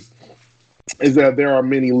is that there are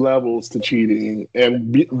many levels to cheating,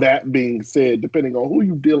 and that being said, depending on who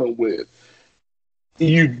you're dealing with,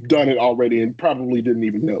 you've done it already and probably didn't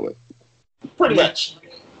even know it. Pretty much.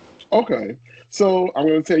 Okay, so I'm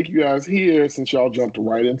going to take you guys here since y'all jumped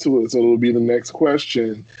right into it. So it'll be the next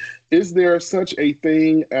question. Is there such a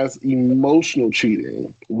thing as emotional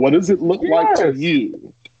cheating? What does it look like to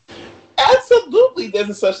you? Absolutely, there's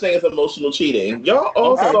a such thing as emotional cheating. Y'all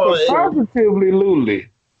all saw it. Positively, Luli.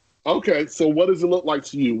 Okay, so what does it look like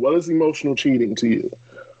to you? What is emotional cheating to you?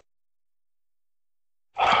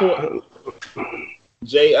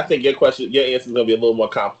 Jay, I think your answer is gonna be a little more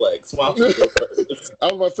complex. Why don't you go first? I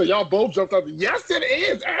was about to say y'all both jumped out. Yes, it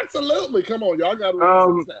is. Absolutely. Come on, y'all got to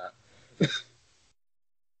Um,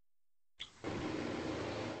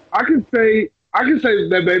 I can say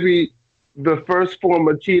that maybe the first form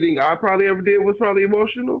of cheating I probably ever did was probably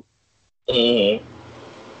emotional. Mm-hmm.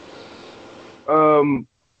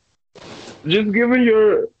 Just giving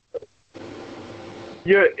your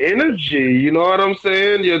energy, you know what I'm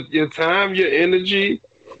saying? Your time, your energy,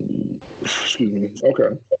 Excuse me.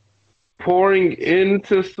 Okay. pouring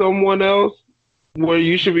into someone else where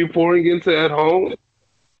you should be pouring into at home.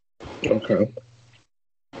 Okay.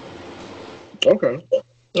 Okay.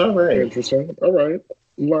 All right. Interesting. All right.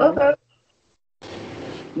 Wow. Okay.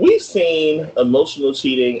 We've seen emotional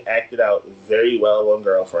cheating acted out very well on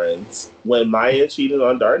Girlfriends. When Maya cheated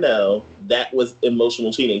on Darnell, that was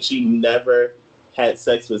emotional cheating. She never had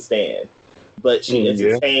sex with Stan, but she Yeah.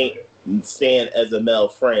 entertained Stan as a male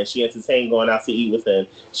friend. She entertained going out to eat with him.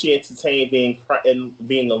 She entertained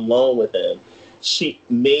being alone with him. She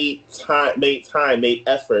made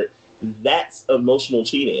effort. That's emotional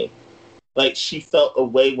cheating. Like she felt a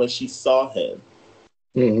way when she saw him.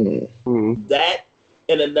 Mm-hmm. That,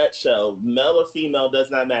 in a nutshell, male or female does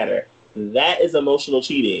not matter. That is emotional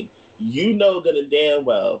cheating. You know good and damn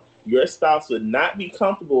well your spouse would not be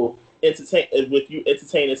comfortable with you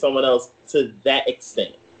entertaining someone else to that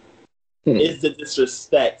extent. Is the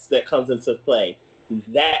disrespect that comes into play.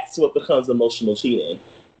 That's what becomes emotional cheating.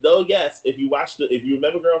 Though yes, if you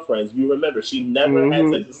remember Girlfriends, you remember she never had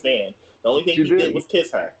Mm-hmm. sex with Stan. The only thing She he did did. was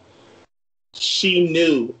kiss her. She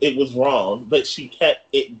knew it was wrong, but she kept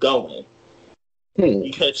it going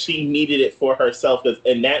because she needed it for herself. Because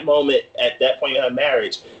in that moment, at that point in her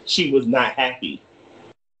marriage, she was not happy,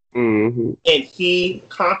 Mm-hmm. and he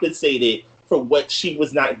compensated for what she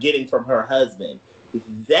was not getting from her husband.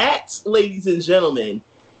 That, ladies and gentlemen,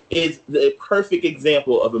 is the perfect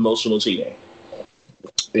example of emotional cheating.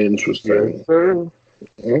 Yes, Interesting. sir.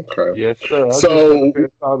 Okay. Yes, sir. I just So,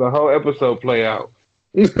 saw the whole episode play out.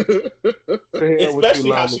 The hell with you, Especially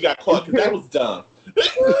how Lana. she got caught, because that was dumb.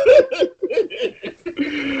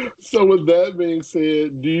 so with that being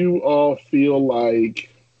said, do you all feel like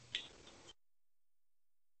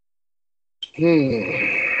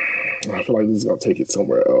I feel like this is gonna take it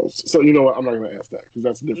somewhere else. So you know what? I'm not gonna ask that because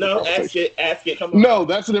that's a different No, conversation. ask it. Come on. No,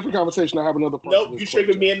 that's a different conversation. I have another part. Nope, you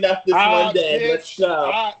triggered me enough this one day. Let's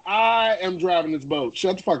go. I am driving this boat.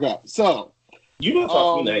 Shut the fuck up. So, You gonna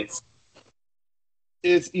talk to me next?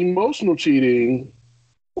 is emotional cheating,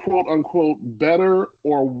 quote unquote, better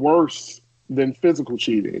or worse than physical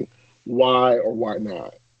cheating? Why or why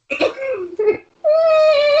not?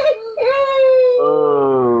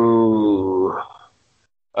 Oh.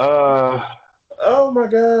 Oh my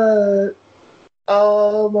god.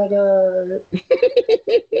 Oh my god.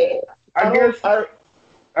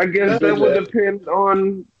 I guess that would depend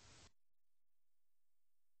on.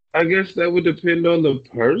 I guess that would depend on the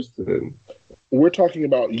person. We're talking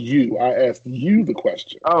about you. I asked you the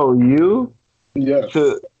question. Oh, you? Yes.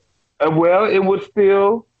 Well, it would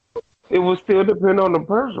still depend on the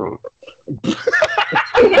person.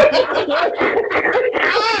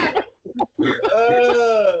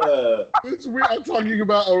 I'm talking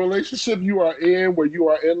about a relationship you are in where you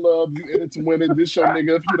are in love, you in it to win it. This your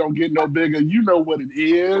nigga. If you don't get no bigger, you know what it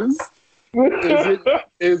is.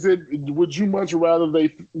 Is it? Would you much rather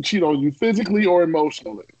they cheat on you physically or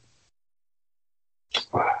emotionally?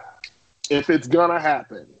 If it's gonna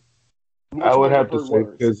happen, I would have to say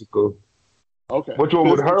worse? physical. Okay. Which one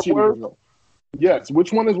would hurt worse? Yes.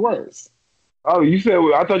 Which one is worse? Oh,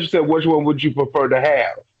 I thought you said which one would you prefer to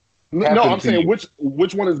have? No, I'm saying you?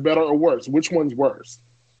 which one is better or worse? Which one's worse?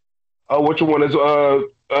 Oh, which one is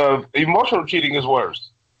emotional cheating is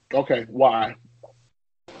worse? Okay, why?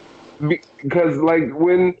 Because like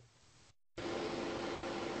when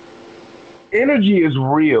energy is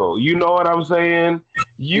real, you know what I'm saying?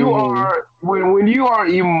 You are when you are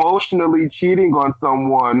emotionally cheating on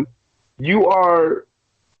someone, you are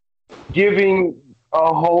giving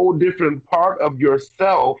a whole different part of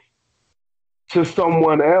yourself to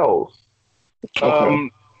someone else. Okay.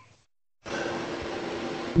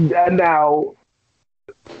 Now,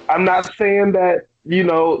 I'm not saying that,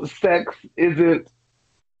 sex isn't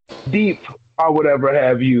deep or whatever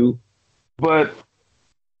have you, but,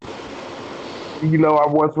 I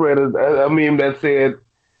once read a meme that said,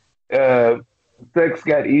 sex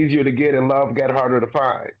got easier to get and love got harder to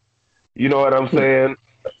find. You know what I'm saying?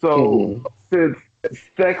 So, since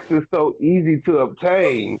sex is so easy to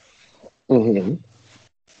obtain,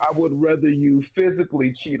 I would rather you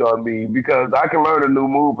physically cheat on me because I can learn a new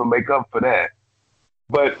move and make up for that.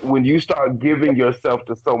 But when you start giving yourself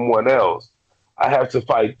to someone else, I have to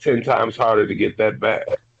fight 10 times harder to get that back.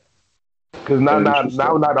 Because now,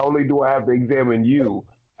 Interesting. not only do I have to examine you,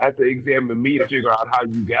 I have to examine me to figure out how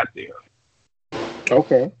you got there.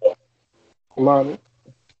 Okay. Lonnie.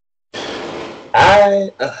 I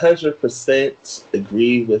 100%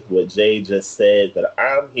 agree with what Jay just said, but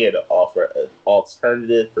I'm here to offer an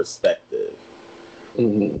alternative perspective.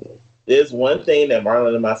 Mm-hmm. There's one thing that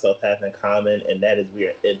Marlon and myself have in common, and that is we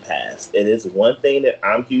are empaths. And it's one thing that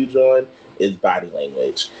I'm huge on is body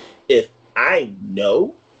language. If I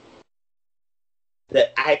know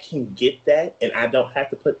that I can get that and I don't have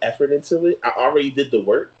to put effort into it, I already did the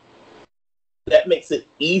work. That makes it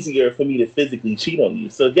easier for me to physically cheat on you.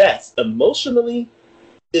 So yes, emotionally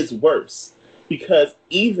is worse because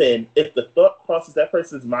even if the thought crosses that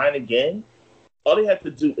person's mind again, all they have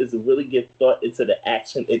to do is really give thought into the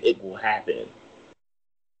action and it will happen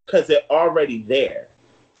because they're already there.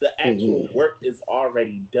 The actual Mm-hmm. work is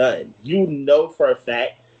already done. You know for a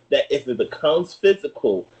fact that if it becomes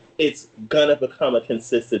physical, it's gonna become a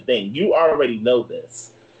consistent thing. You already know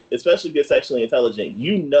this, especially if you're sexually intelligent.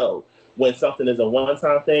 You know when something is a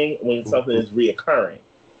one-time thing, when something is reoccurring.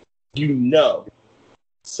 You know.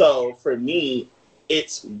 So for me,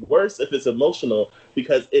 it's worse if it's emotional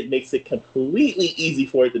because it makes it completely easy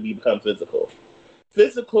for it to become physical.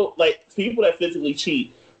 Physical, like people that physically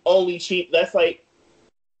cheat only cheat. That's like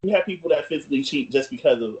you have people that physically cheat just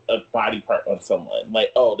because of a body part on someone.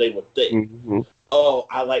 Like, oh, they were thick. Mm-hmm. Oh,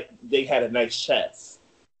 I like they had a nice chest.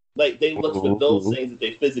 Like they look for those Mm-hmm. things that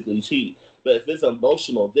they physically cheat. But if it's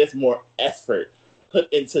emotional, there's more effort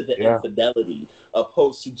put into the Yeah. infidelity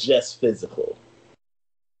opposed to just physical.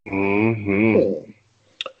 Mm-hmm. Hmm.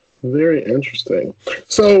 Very interesting.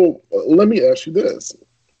 So let me ask you this.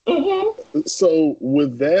 Mm-hmm. So,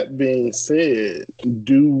 with that being said,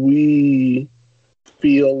 do we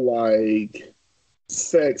feel like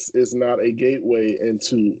sex is not a gateway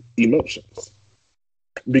into emotions?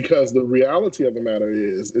 Because the reality of the matter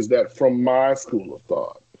is that from my school of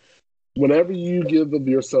thought, whenever you give of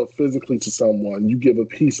yourself physically to someone, you give a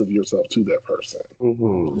piece of yourself to that person.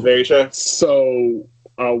 Mm-hmm. Very true. So,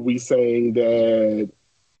 are we saying that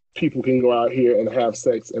people can go out here and have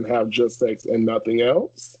sex and have just sex and nothing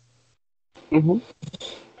else? Mm-hmm.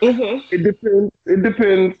 Mm-hmm. It depends. It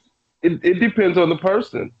depends. It depends on the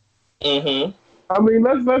person. Mm-hmm. I mean,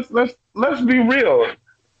 let's be real.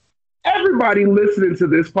 Everybody listening to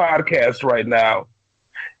this podcast right now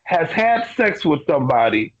has had sex with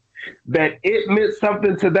somebody that it meant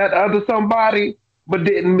something to that other somebody, but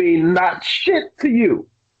didn't mean not shit to you.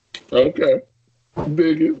 Okay.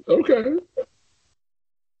 Dig it. Okay. Okay.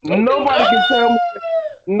 Nobody can tell me.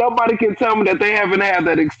 Nobody can tell me that they haven't had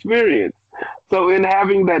that experience. So, in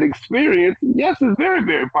having that experience, yes, it's very,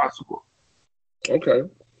 very possible. Okay.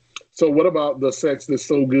 So what about the sex that's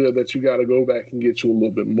so good that you got to go back and get you a little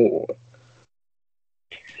bit more?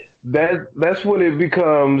 That's when it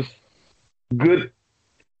becomes good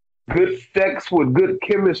good sex with good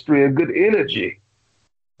chemistry and good energy.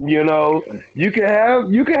 You know, you can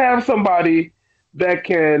have somebody that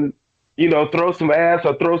can, throw some ass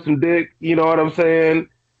or throw some dick, you know what I'm saying?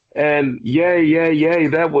 And yay, yay, yay,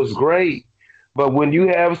 that was great. But when you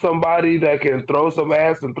have somebody that can throw some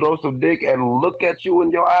ass and throw some dick and look at you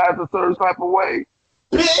in your eyes a certain type of way,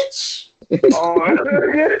 Bitch! or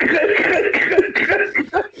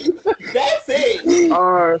That's it.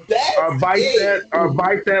 or That's bite that it. or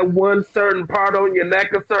bite that one certain part on your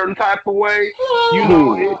neck a certain type of way,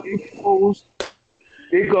 Hmm.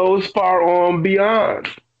 it goes far on beyond.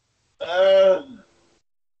 Uh,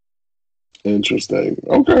 Interesting.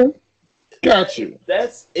 Okay. Got you.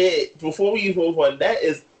 that's it. Before we even move on, that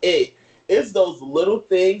is it. It's those little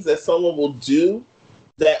things that someone will do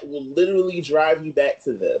that will literally drive you back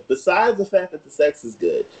to them. Besides the fact that the sex is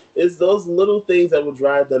good, it's those little things that will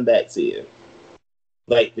drive them back to you.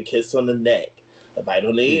 Like the kiss on the neck, a bite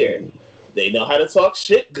on the ear. Mhm. They know how to talk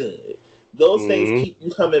shit good. Those things Hmm. keep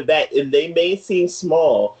you coming back, and they may seem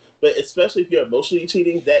small, but especially if you're emotionally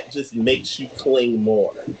cheating, that just makes you cling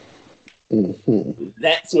more. Mhm.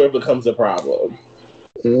 That's where it becomes a problem.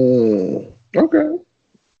 Mm. Okay.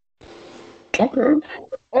 Okay.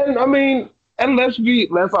 And I mean, and let's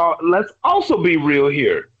also be real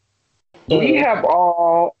here. We Mm-hmm. have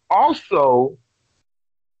all also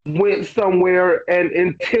went somewhere and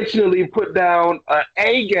intentionally put down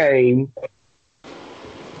a game.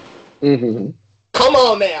 Mhm. Come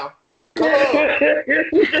on now. Come on.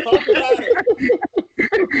 Talk about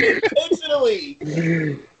it. Intentionally.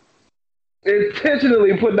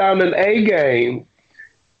 Intentionally put down an A game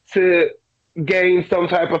to gain some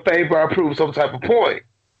type of favor or prove some type of point.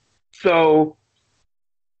 So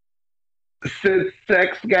since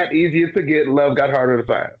sex got easier to get, love got harder to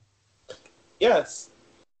find. Yes.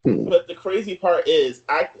 But the crazy part is,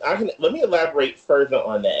 I can let me elaborate further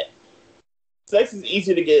on that. Sex is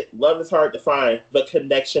easy to get, love is hard to find, but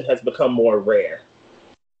connection has become more rare.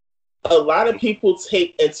 A lot of people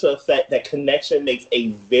take into effect that connection makes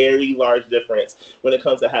a very large difference when it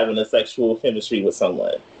comes to having a sexual chemistry with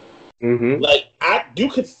someone. Mm-hmm. Like, you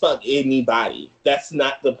could fuck anybody. That's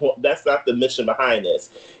not the point. That's not the mission behind this.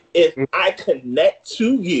 If I connect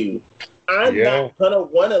to you, I'm not gonna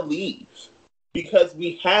want to leave because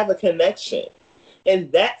we have a connection.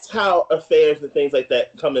 And that's how affairs and things like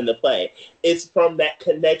that come into play. It's from that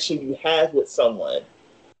connection you have with someone.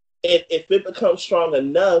 And if it becomes strong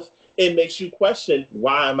enough, it makes you question,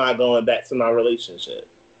 why am I going back to my relationship?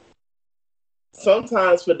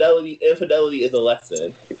 Sometimes infidelity is a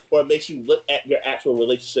lesson, or it makes you look at your actual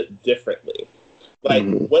relationship differently. Like,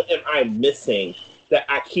 what am I missing that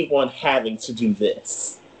I keep on having to do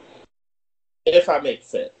this? If I make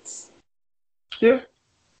sense. Yeah.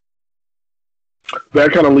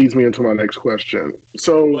 That kind of leads me into my next question.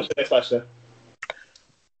 So, what's the next question?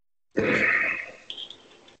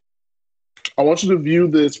 I want you to view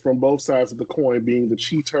this from both sides of the coin, being the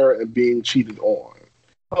cheater and being cheated on.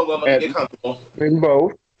 Hold on, let me get comfortable. In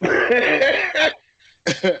both.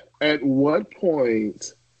 At what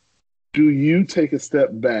point do you take a step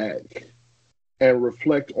back and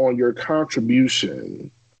reflect on your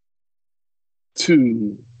contribution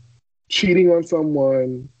to cheating on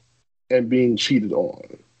someone and being cheated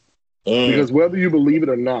on? Because whether you believe it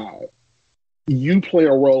or not, you play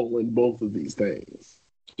a role in both of these things.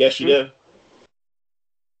 Yes, you do.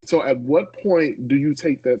 So at what point do you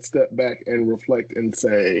take that step back and reflect and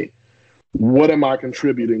say, what am I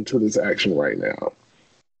contributing to this action right now?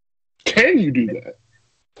 Can you do that?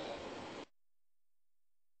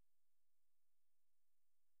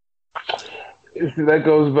 See, that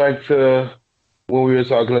goes back to when we were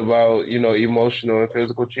talking about, emotional and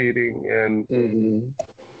physical cheating. And,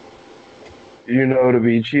 to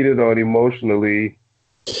be cheated on emotionally,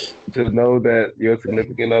 to know that your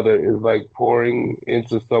significant other is like pouring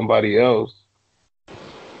into somebody else,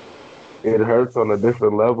 it hurts on a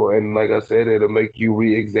different level. And like I said, it'll make you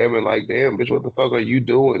re-examine, like, damn, bitch, what the fuck are you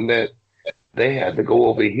doing that they had to go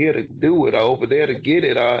over here to do it or over there to get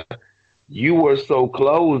it? You were so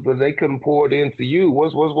close, but they couldn't pour it into you.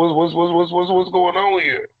 What's going on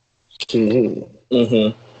here?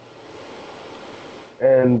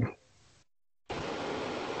 And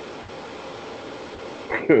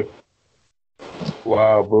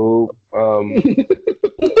wow, boo.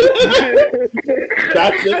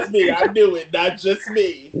 Not just me. I knew it. Not just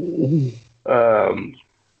me.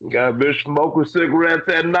 Got a bitch smoking cigarettes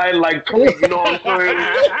at night, like, you know what I'm saying?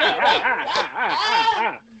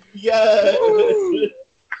 Yeah.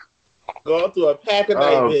 Going through a pack of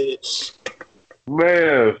night, bitch.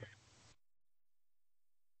 Man.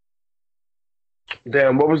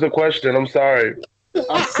 Damn, what was the question? I'm sorry.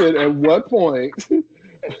 I said, at what point,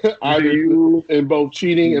 either you in both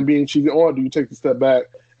cheating and being cheated on, do you take a step back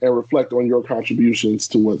and reflect on your contributions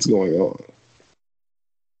to what's going on?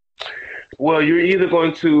 Well, you're either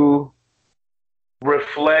going to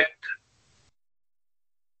reflect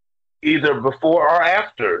either before or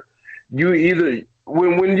after. You either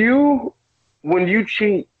when you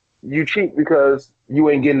cheat, you cheat because you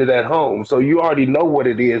ain't getting it at home. So you already know what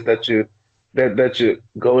it is that you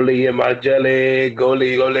goalie in my jelly,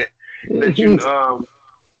 goalie that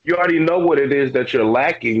you already know what it is that you're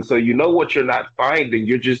lacking. So you know what you're not finding.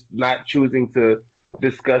 You're just not choosing to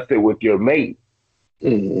discuss it with your mate.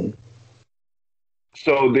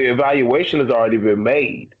 So the evaluation has already been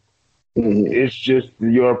made. It's just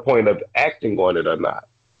your point of acting on it or not.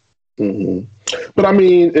 But I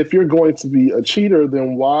mean, if you're going to be a cheater,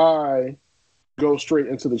 then why go straight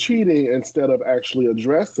into the cheating instead of actually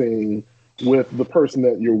addressing with the person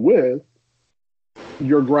that you're with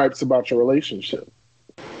your gripes about your relationship?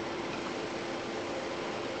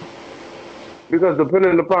 Because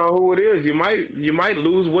depending upon who it is, you might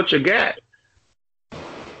lose what you got.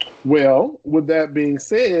 Well, with that being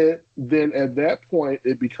said, then at that point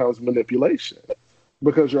it becomes manipulation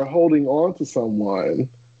because you're holding on to someone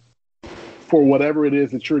for whatever it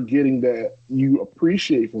is that you're getting that you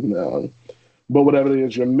appreciate from them. But whatever it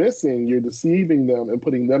is you're missing, you're deceiving them and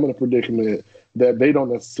putting them in a predicament that they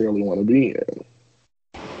don't necessarily want to be in.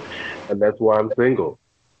 And that's why I'm single.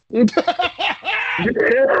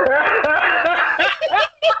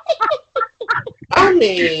 I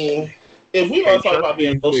mean, if we want Can't to talk trust about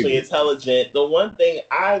being these emotionally niggas. intelligent, the one thing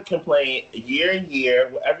I complain year and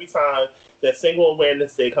year, every time that Single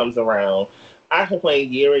Awareness Day comes around, I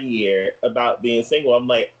complain year and year about being single. I'm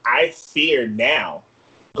like, I fear now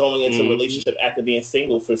going into a Mm-hmm. relationship after being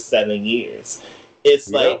single for 7 years.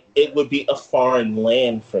 It's Yeah. like it would be a foreign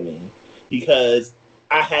land for me because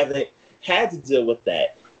I haven't had to deal with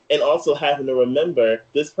that. And also having to remember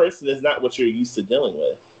this person is not what you're used to dealing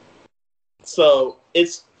with. So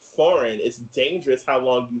it's foreign. It's dangerous how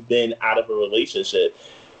long you've been out of a relationship.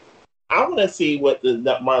 I want to see what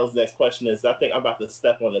Marlon's next question is. I think I'm about to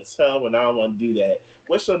step on a toe, and I don't want to do that.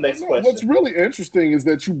 What's your next No, what's question? really interesting is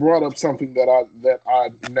that you brought up something that I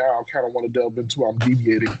now kind of want to delve into. I'm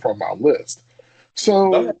deviating from my list.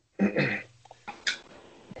 Go So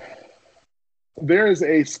there is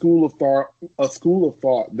a school of thought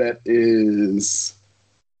that is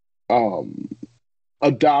um,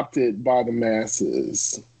 adopted by the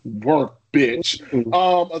masses. Work, bitch.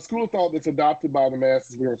 A school of thought that's adopted by the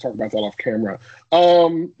masses. We're going to talk about that off camera.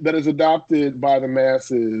 That is adopted by the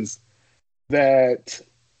masses. That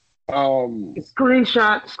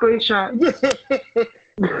Screenshot.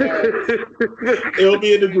 It'll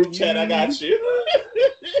be in the group chat. I got you.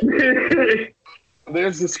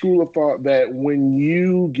 there's a school of thought that when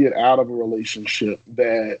you get out of a relationship,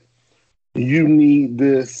 that you need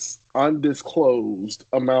this undisclosed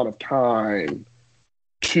amount of time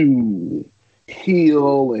to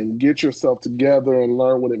heal and get yourself together and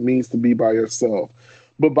learn what it means to be by yourself.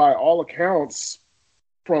 But by all accounts,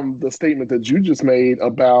 from the statement that you just made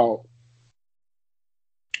about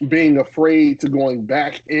being afraid to going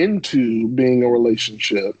back into being a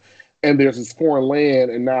relationship, and there's this foreign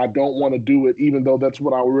land, and now I don't want to do it even though that's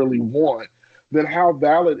what I really want, then how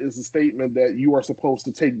valid is the statement that you are supposed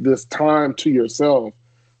to take this time to yourself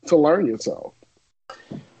to learn yourself?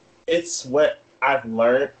 It's what I've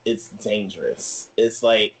learned. It's dangerous. It's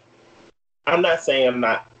like, I'm not saying I'm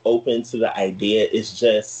not open to the idea. It's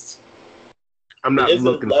just, I'm not there's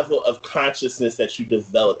a looking. level of consciousness that you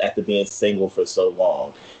develop after being single for so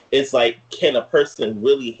long. It's like, can a person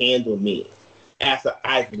really handle me after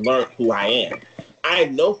I've learned who I am? I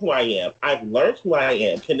know who I am. I've learned who I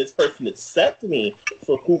am. Can this person accept me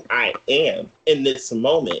for who I am in this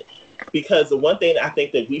moment? Because the one thing I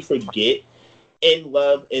think that we forget in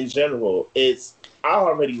love in general is I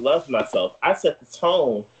already love myself. I set the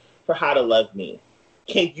tone for how to love me.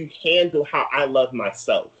 Can you handle how I love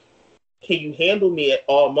myself? Can you handle me at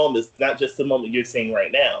all moments, not just the moment you're seeing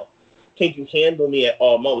right now? Can you handle me at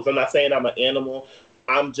all moments? I'm not saying I'm an animal.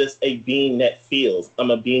 I'm just a being that feels.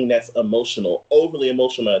 I'm a being that's emotional, overly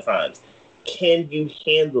emotional at times. Can you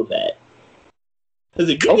handle that? Because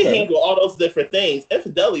if you can Okay. handle all those different things,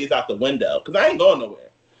 infidelity is out the window. Because I ain't going nowhere.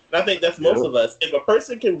 And I think that's most Yeah. of us. If a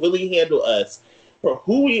person can really handle us for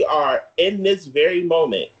who we are in this very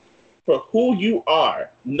moment, for who you are,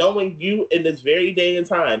 knowing you in this very day and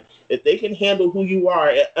time, if they can handle who you are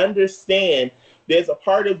and understand there's a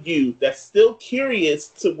part of you that's still curious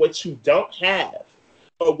to what you don't have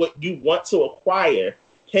or what you want to acquire,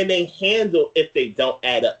 can they handle if they don't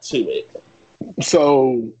add up to it?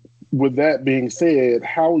 So, with that being said,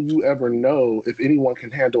 how will you ever know if anyone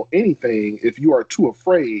can handle anything if you are too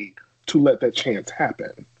afraid to let that chance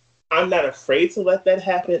happen? I'm not afraid to let that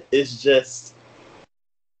happen. It's just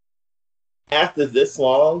after this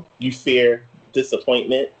long, you fear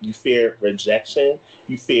disappointment, you fear rejection,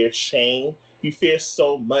 you fear shame, you fear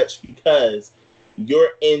so much because you're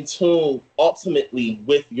in tune ultimately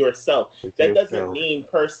with yourself. That doesn't mean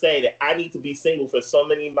per se that I need to be single for so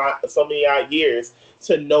many odd years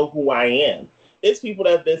to know who I am. It's people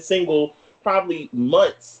that have been single probably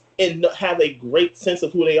months and have a great sense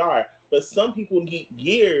of who they are. But some people need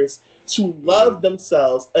years to love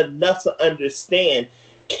themselves enough to understand,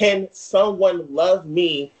 can someone love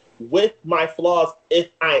me with my flaws if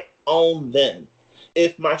I own them?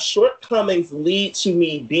 If my shortcomings lead to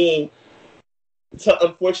me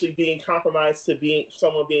unfortunately being compromised, to being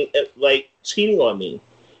someone being like cheating on me,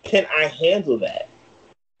 can I handle that?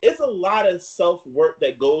 It's a lot of self-work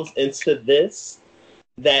that goes into this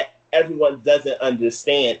that everyone doesn't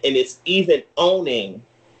understand. And it's even owning,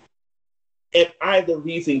 am I the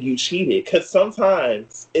reason you cheated? Because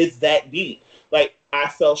sometimes it's that deep. Like, I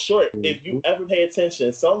fell short. If you ever pay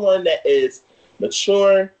attention, someone that is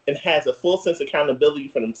mature and has a full sense of accountability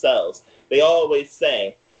for themselves, they always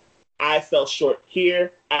say, I fell short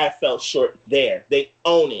here, I fell short there. They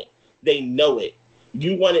own it. They know it.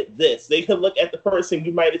 You wanted this. They could look at the person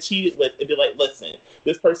you might have cheated with and be like, listen,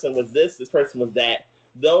 this person was this person was that.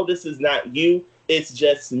 Though this is not you, it's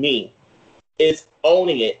just me. It's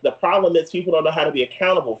owning it. The problem is people don't know how to be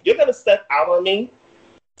accountable. If you're going to step out on me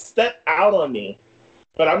step out on me.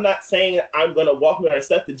 But I'm not saying I'm going to walk away or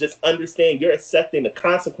accept it. Just understand you're accepting the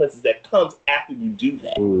consequences that comes after you do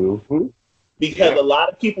that. Mm-hmm. Because a lot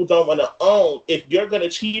of people don't want to own, if you're going to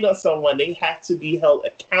cheat on someone, they have to be held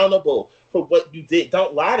accountable for what you did.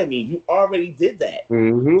 Don't lie to me. You already did that.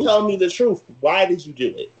 Mm-hmm. Tell me the truth. Why did you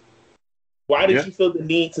do it? Why did you feel the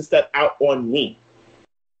need to step out on me?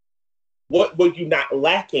 What were you not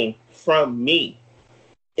lacking from me?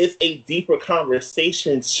 It's a deeper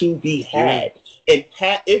conversation to be had. And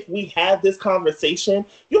if we have this conversation,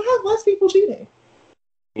 you'll have less people cheating.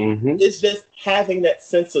 Mm-hmm. It's just having that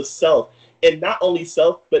sense of self. And not only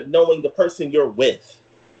self, but knowing the person you're with.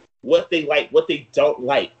 What they like, what they don't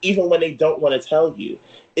like. Even when they don't want to tell you.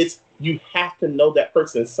 You have to know that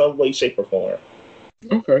person in some way, shape, or form.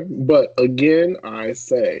 Okay. But again, I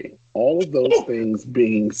say, all of those things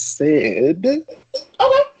being said,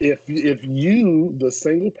 if you, the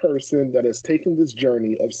single person that has taken this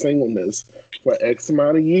journey of singleness for X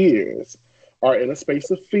amount of years, are in a space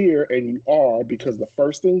of fear, and you are, because the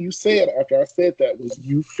first thing you said after I said that was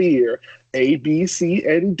you fear A, B, C,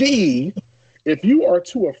 and D. If you are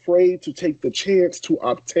too afraid to take the chance to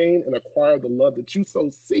obtain and acquire the love that you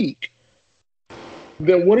so seek,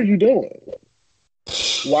 then what are you doing?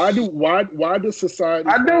 Why does society?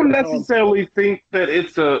 I don't necessarily think that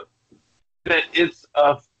it's a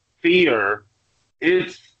fear.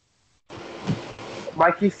 It's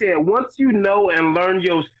like you said, once you know and learn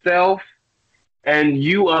yourself, and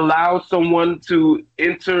you allow someone to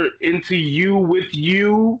enter into you with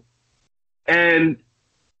you, and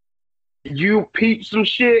you peep some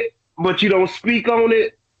shit, but you don't speak on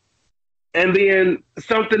it, and then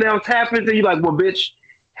something else happens, and you're like, well, bitch,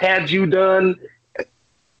 had you done...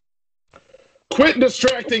 Quit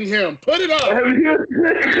distracting him. Put it up.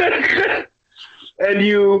 and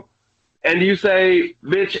you say,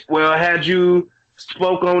 bitch, well, had you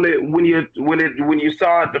spoke on it when you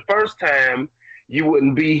saw it the first time, you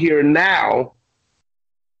wouldn't be here now.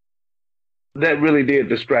 That really did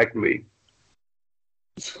distract me.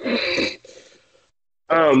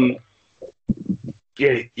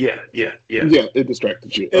 Yeah, it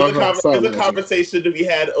distracted you. It's a conversation to be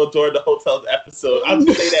had during the hotel's episode. I'll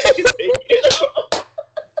just say that.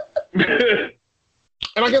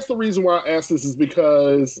 And I guess the reason why I ask this is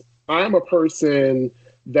because I'm a person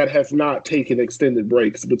that has not taken extended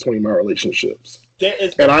breaks between my relationships.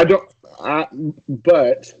 But I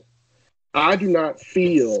do not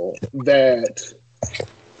feel that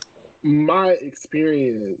my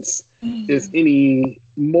experience is any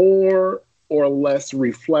more or less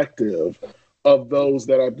reflective of those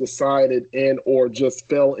that I've decided and or just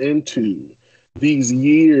fell into these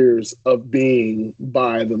years of being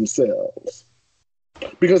by themselves.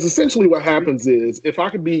 Because essentially what happens is, if I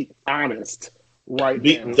could be honest now,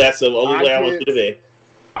 that's the only way I want you to be.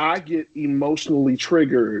 I get emotionally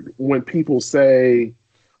triggered when people say,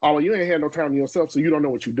 oh, you ain't had no time to yourself, so you don't know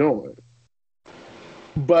what you're doing.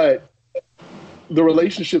 But the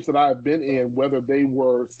relationships that I've been in, whether they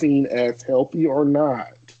were seen as healthy or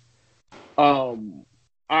not,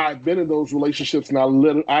 I've been in those relationships, and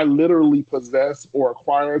I literally possess or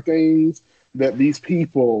acquire things that these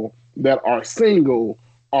people that are single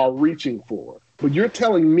are reaching for. But you're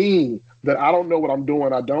telling me that I don't know what I'm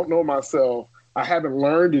doing. I don't know myself. I haven't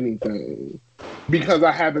learned anything because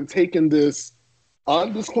I haven't taken this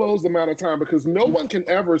undisclosed amount of time, because no one can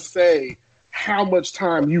ever say how much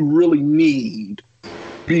time you really need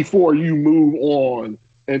before you move on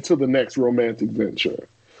into the next romantic venture.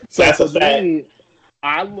 So that's for a fact. me,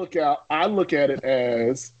 I look at it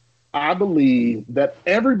as, I believe that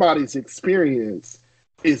everybody's experience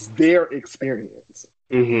is their experience.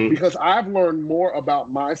 Mm-hmm. Because I've learned more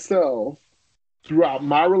about myself throughout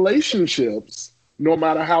my relationships, no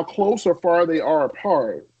matter how close or far they are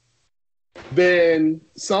apart, than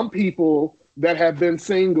some people that have been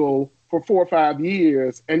single for 4 or 5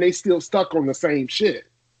 years and they still stuck on the same shit.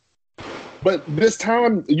 But this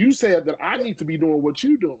time you said that I need to be doing what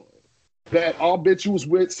you doing. That, oh, bitch, you was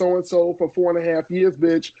with so-and-so for 4.5 years,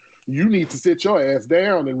 bitch. You need to sit your ass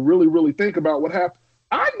down and really, really think about what happened.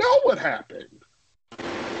 I know what happened.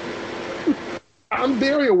 I'm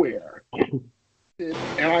very aware. And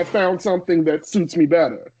I found something that suits me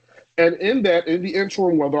better. And in the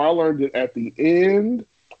interim, whether I learned it at the end,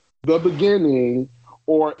 the beginning,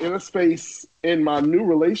 or in a space in my new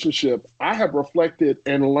relationship, I have reflected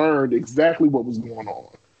and learned exactly what was going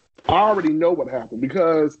on. I already know what happened,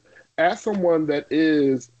 because as someone that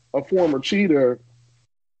is a former cheater,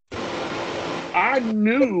 I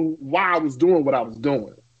knew why I was doing what I was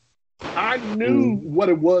doing. I knew what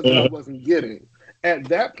it was that I wasn't getting. At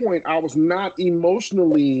that point, I was not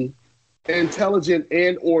emotionally intelligent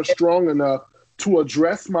and or strong enough to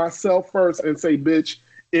address myself first and say, bitch,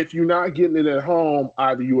 if you're not getting it at home,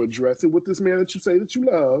 either you address it with this man that you say that you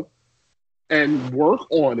love and work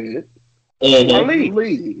on it, or you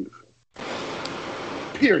leave.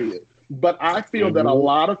 Period. But I feel that a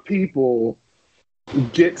lot of people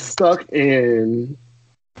get stuck in,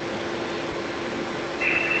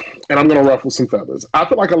 and I'm going to ruffle some feathers. I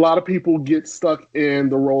feel like a lot of people get stuck in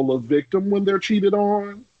the role of victim when they're cheated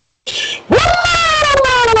on.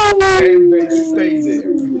 And they stay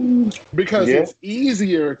there. Because it's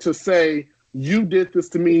easier to say, you did this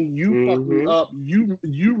to me, you fucked me up,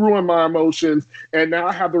 you ruined my emotions, and now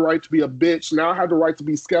I have the right to be a bitch. Now I have the right to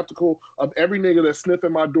be skeptical of every nigga that's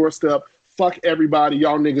sniffing my doorstep. Fuck everybody,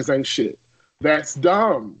 y'all niggas ain't shit. That's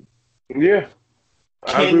dumb. Yeah.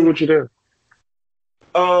 I agree with you there.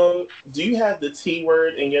 Do you have the T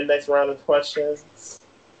word in your next round of questions?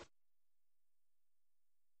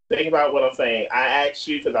 Think about what I'm saying. I asked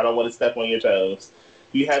you because I don't want to step on your toes.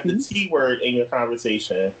 Do you have the T word in your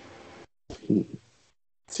conversation?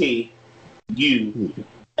 T U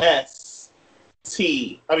S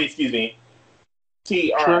T. I mean, excuse me.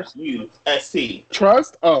 T R U S T.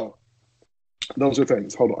 Trust? Oh. Those are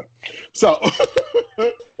things. Hold on. So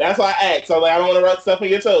that's why I asked. So like, I don't want to rub stuff on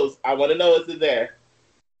your toes. I want to know, is it there?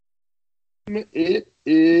 It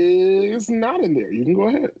is not in there. You can go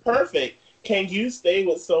ahead. Perfect. Can you stay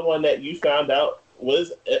with someone that you found out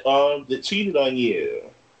was that cheated on you?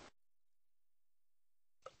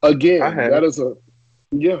 Again, that is a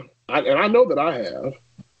and I know that I have.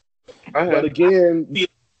 But again,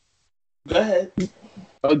 go ahead.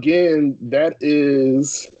 Again, that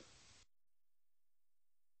is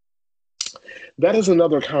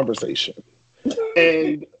another conversation.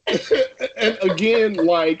 And again,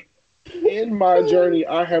 like in my journey,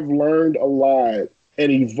 I have learned a lot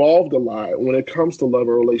and evolved a lot when it comes to love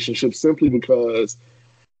or relationships, simply because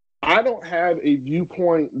I don't have a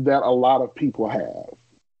viewpoint that a lot of people have.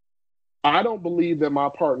 I don't believe that my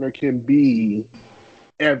partner can be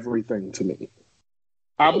everything to me.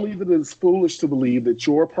 I believe that it is foolish to believe that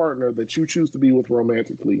your partner that you choose to be with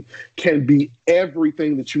romantically can be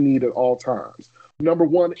everything that you need at all times. Number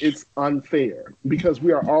one, it's unfair because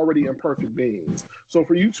we are already imperfect beings. So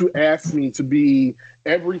for you to ask me to be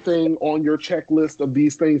everything on your checklist of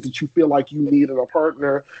these things that you feel like you need in a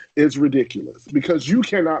partner is ridiculous, because you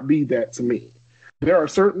cannot be that to me. There are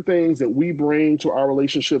certain things that we bring to our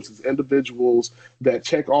relationships as individuals that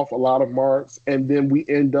check off a lot of marks, and then we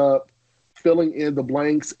end up filling in the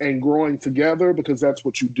blanks and growing together because that's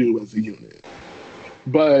what you do as a unit.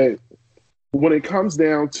 But when it comes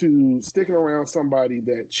down to sticking around somebody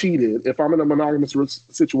that cheated, if I'm in a monogamous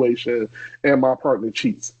situation and my partner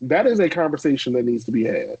cheats, that is a conversation that needs to be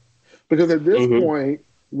had. Because at this point,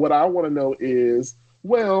 what I want to know is,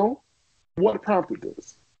 well, what prompted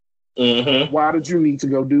this? Why did you need to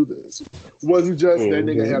go do this? Was it just that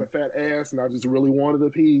nigga had a fat ass and I just really wanted a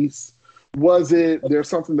piece? Was it there's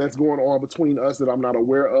something that's going on between us that I'm not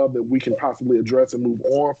aware of that we can possibly address and move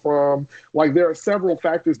on from? Like, there are several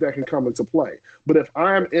factors that can come into play. But if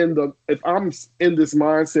I'm in this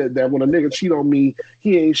mindset that when a nigga cheat on me,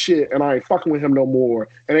 he ain't shit and I ain't fucking with him no more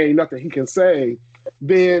and ain't nothing he can say,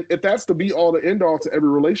 then if that's the be all to end all to every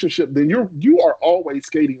relationship, then you are always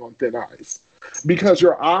skating on thin ice. Because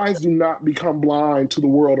your eyes do not become blind to the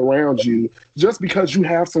world around you just because you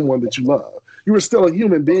have someone that you love. You are still a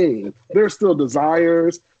human being. There are still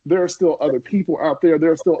desires. There are still other people out there.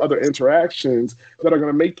 There are still other interactions that are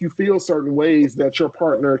going to make you feel certain ways that your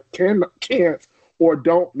partner can't or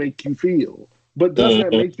don't make you feel. But does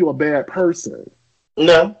that make you a bad person?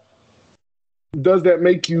 No. Does that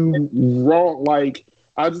make you wrong? Like,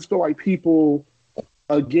 I just feel like people,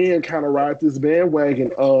 again, kind of ride this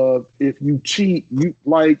bandwagon of if you cheat, you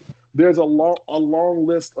like. There's a long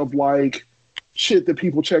list of like shit that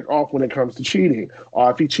people check off when it comes to cheating.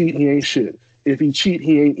 If he cheat, he ain't shit. If he cheat,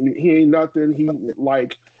 he ain't nothing. He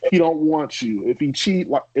don't want you. If he cheat,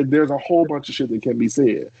 like, there's a whole bunch of shit that can be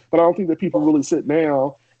said. But I don't think that people really sit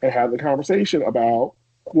down and have the conversation about,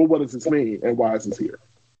 well, what does this mean and why is this here?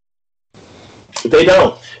 They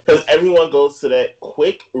don't, because everyone goes to that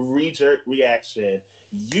quick jerk reaction.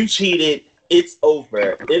 You cheated, it's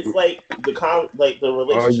over. It's like the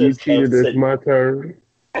relationship. Oh, you cheated, it's my turn.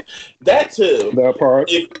 That too. That part.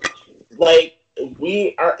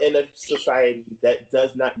 We are in a society that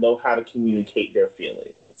does not know how to communicate their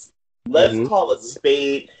feelings. Let's call a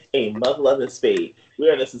spade a mother-loving spade. We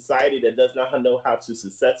are in a society that does not know how to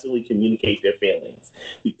successfully communicate their feelings.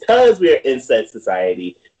 Because we are in said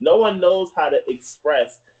society, no one knows how to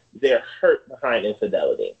express their hurt behind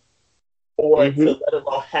infidelity. or to let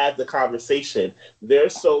alone have the conversation. They're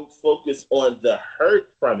so focused on the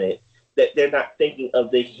hurt from it that they're not thinking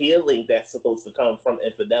of the healing that's supposed to come from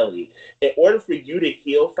infidelity. In order for you to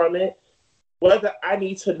heal from it, whether I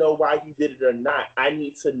need to know why you did it or not, I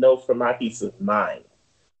need to know for my peace of mind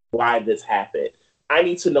why this happened. I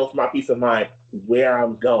need to know for my peace of mind where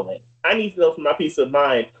I'm going. I need to know for my peace of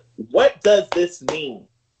mind, what does this mean?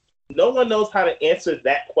 No one knows how to answer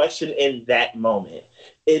that question in that moment.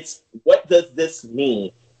 It's, what does this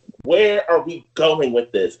mean? Where are we going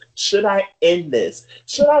with this? Should I end this?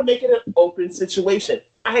 Should I make it an open situation?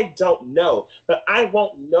 I don't know. But I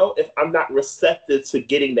won't know if I'm not receptive to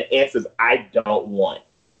getting the answers I don't want.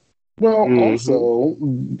 Well, also,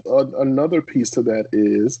 another piece to that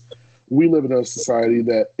is we live in a society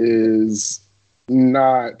that is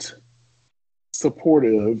not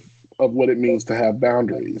supportive of what it means to have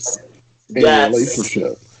boundaries in a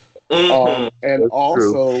relationship. And That's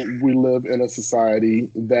also, true. we live in a society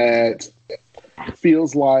that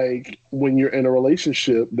feels like when you're in a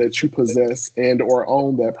relationship that you possess and or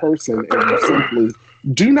own that person, and you simply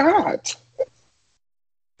do not.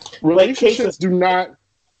 Relationships do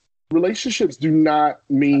not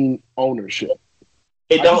mean ownership.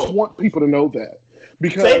 It I don't. just want people to know that,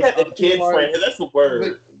 because Say that to I feel kids, like friend. That's the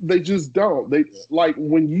word. they just don't. They like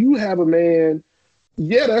when you have a man.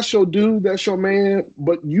 Yeah, that's your dude, that's your man,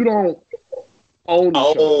 but you don't own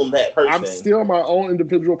that person. I'm still my own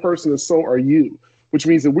individual person, and so are you. Which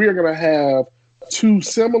means that we are going to have two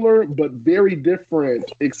similar but very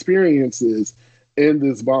different experiences in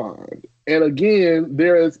this bond. And again,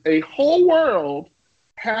 there is a whole world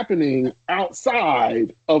happening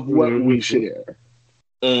outside of what we share.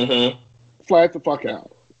 Flat the fuck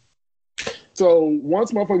out. So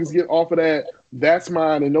once motherfuckers get off of that, that's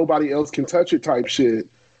mine and nobody else can touch it type shit,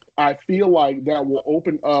 I feel like that will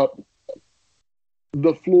open up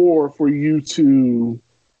the floor for you to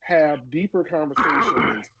have deeper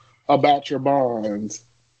conversations about your bonds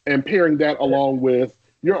and pairing that along with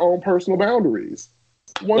your own personal boundaries.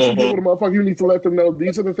 Once you deal with a motherfucker, you need to let them know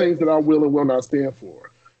these are the things that I will and will not stand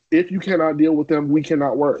for. If you cannot deal with them, we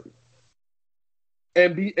cannot work.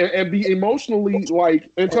 And be emotionally like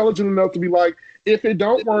intelligent enough to be like, if it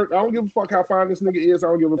don't work, I don't give a fuck how fine this nigga is. I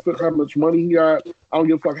don't give a fuck how much money he got. I don't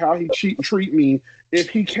give a fuck how he treat me. If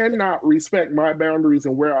he cannot respect my boundaries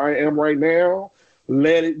and where I am right now,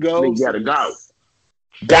 let it go. You gotta go.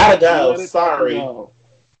 Gotta go. Sorry. Go.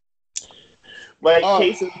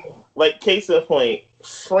 Case in point,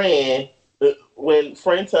 Fran. When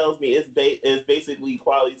Fran tells me it's basically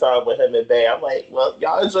quality time with him and Bay, I'm like, well,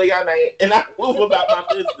 y'all enjoy your night, and I move about my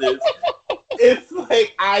business. It's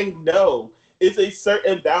like, I know. It's a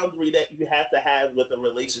certain boundary that you have to have with a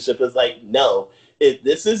relationship. It's like, no, if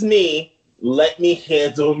this is me, let me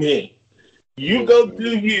handle me. You go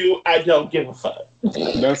do you, I don't give a fuck.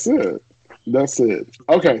 That's it.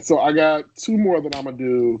 Okay, so I got two more that I'm going to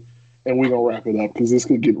do, and we're going to wrap it up because this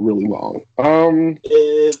could get really long.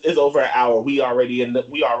 It's over an hour. We already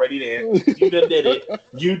there. You done did it.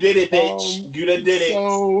 You did it, bitch. You done did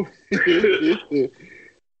it.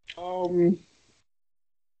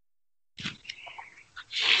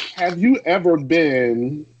 Have you ever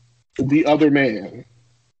been the other man?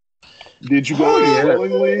 Did you go in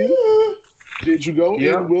willingly? Did you go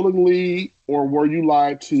in willingly, or were you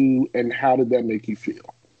lied to, and how did that make you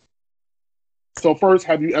feel? So first,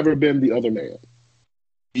 have you ever been the other man?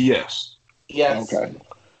 Yes. Yes. Okay.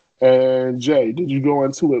 And Jay, did you go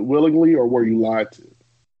into it willingly, or were you lied to?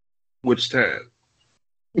 Which time?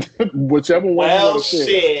 Whichever one. Well,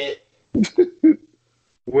 shit.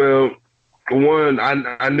 Well, one,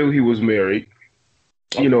 I knew he was married.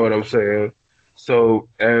 You know what I'm saying? So,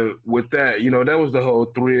 and with that, that was the whole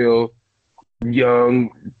thrill.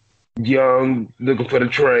 Young, looking for the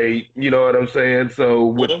trade. You know what I'm saying? So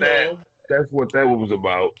with that, that's what that was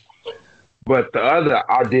about. But the other,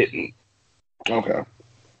 I didn't. Okay.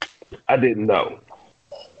 I didn't know.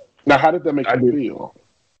 Now, how did that make you feel?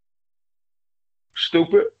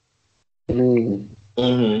 Stupid.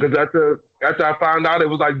 Because after I found out, it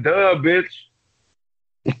was like, duh, bitch.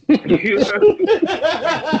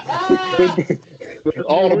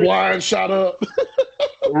 All the blinds shot up.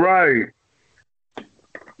 Right.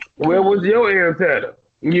 Where was your antenna?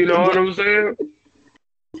 You know what I'm saying?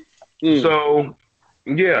 So,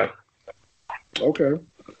 yeah. Okay.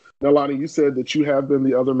 Now, Lonnie, you said that you have been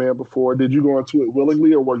the other man before. Did you go into it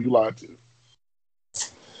willingly, or were you lied to?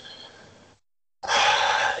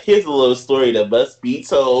 Here's a little story that must be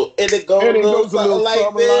told, and it goes a little something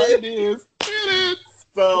like this.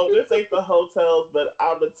 So this ain't the hotels, but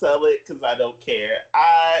I'm gonna tell it because I don't care.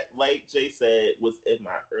 I, like Jay said, was in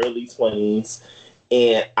my early 20s,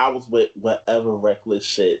 and I was with whatever reckless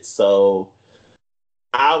shit. So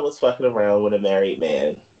I was fucking around with a married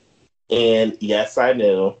man. And yes, I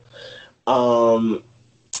knew.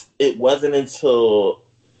 It wasn't until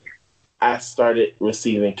I started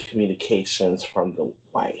receiving communications from the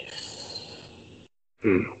wife.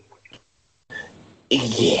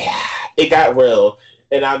 Yeah, it got real.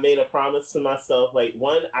 And I made a promise to myself, like,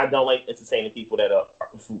 one, I don't like entertaining people that are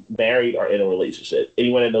married or in a relationship.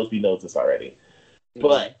 Anyone that knows me knows this already.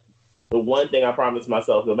 But the one thing I promised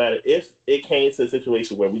myself, no matter if it came to a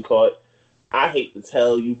situation where we caught, I hate to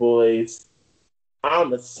tell you boys,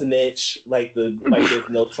 I'm a snitch like there's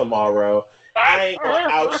no tomorrow. I ain't gonna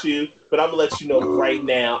out you, but I'm gonna let you know right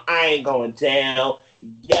now, I ain't going down.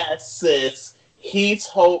 Yes, sis, he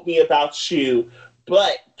told me about you,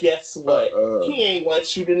 but guess what? He ain't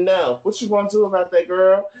want you to know. What you gonna do about that,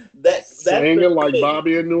 girl? That's singing like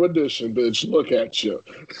Bobby in New Edition, bitch. Look at you.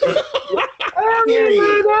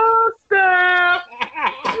 Period.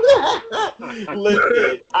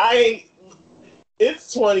 Listen,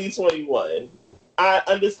 it's 2021. I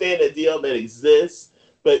understand that DLN exists,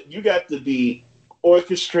 but you got to be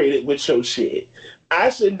orchestrated with your shit.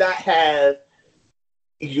 I should not have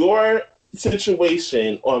your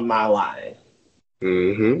situation on my line.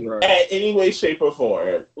 Right. At any way, shape, or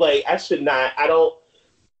form. Like, I should not. I don't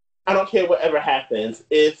care whatever happens.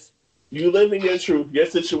 If you live in your truth, your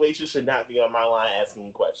situation should not be on my line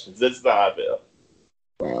asking questions. This is how I feel.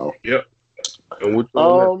 Wow. Yep.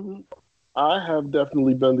 And I have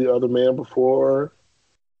definitely been the other man before.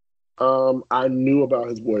 I knew about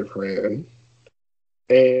his boyfriend.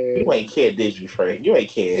 And you ain't cared, did you, Frank? You ain't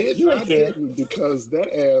cared. I didn't, because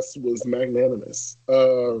that ass was magnanimous.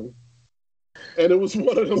 And it was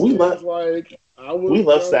one of those things like we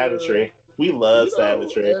love savagery. We love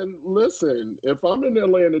savagery. And listen, if I'm in there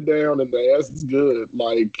laying it down and the ass is good,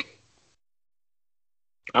 like,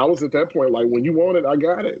 I was at that point, like, when you want it, I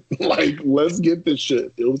got it. Like, let's get this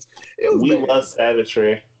shit. It was. We love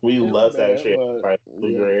savagery. We love savagery.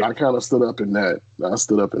 Yeah, I kind of stood up in that. I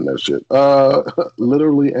stood up in that shit,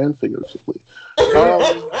 literally and figuratively.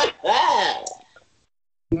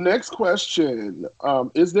 Next question: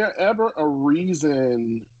 is there ever a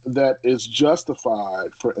reason that is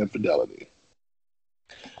justified for infidelity?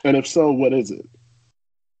 And if so, what is it?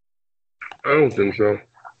 I don't think so.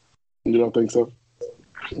 You don't think so?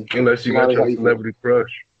 Unless you got your celebrity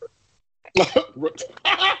crush.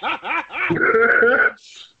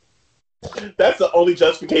 That's the only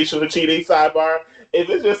justification for cheating, sidebar. If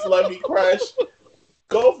it's your celebrity crush,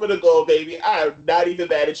 go for the goal, baby. I am not even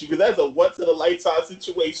mad at you, because that's a once in a lifetime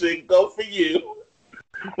situation. Go for you.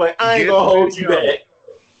 Like, I ain't gonna hold you back.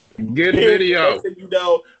 Get video. You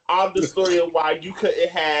know, I'm the story of why you couldn't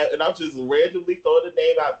have, and I'm just randomly throwing the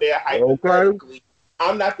name out there hypothetically. Okay.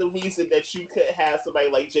 I'm not the reason that you couldn't have somebody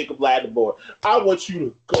like Jacob Latimore. I want you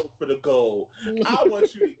to go for the goal. I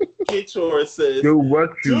want you to get your assist. Do what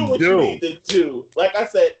you need to do. Like I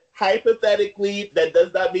said, hypothetically, that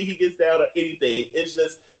does not mean he gets down or anything. It's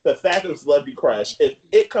just the fact of celebrity crush. If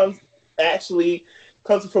it comes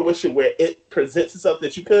to fruition where it presents itself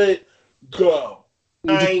that you could, go.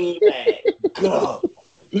 I ain't mad. Go.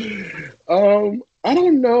 I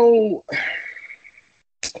don't know.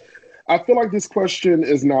 I feel like this question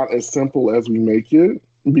is not as simple as we make it,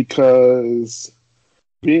 because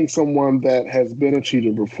being someone that has been a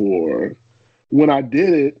cheater before, when I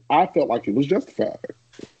did it, I felt like it was justified.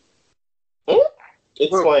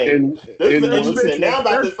 Explain. Now I'm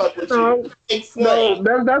about to fuck with you. Explain.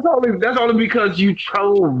 No, that's only because you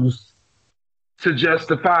chose to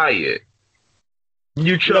justify it.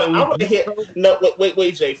 You chose.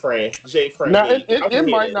 Wait, Jay Fran. Now, it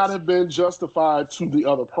might not have been justified to the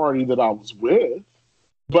other party that I was with,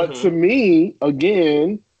 but to me,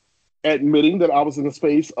 again, admitting that I was in a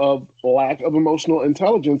space of lack of emotional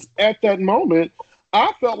intelligence at that moment,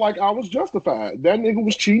 I felt like I was justified. That nigga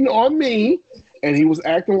was cheating on me, and he was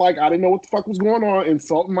acting like I didn't know what the fuck was going on,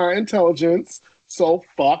 insulting my intelligence. So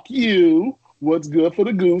fuck you. What's good for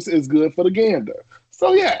the goose is good for the gander.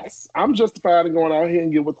 So yes, I'm justified in going out here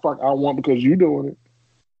and get what the fuck I want because you're doing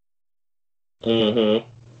it.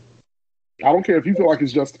 I don't care if you feel like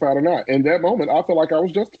it's justified or not. In that moment, I felt like I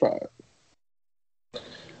was justified.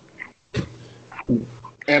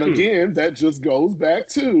 And again, that just goes back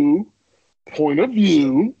to point of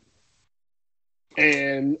view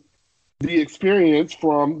and the experience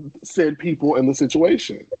from said people in the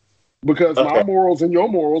situation. Because my morals and your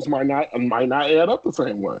morals might not add up the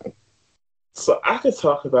same way. So I could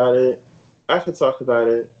talk about it.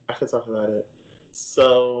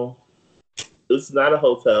 So it's not a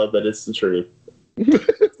hotel, but it's the truth.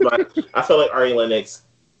 I feel like Ari Lennox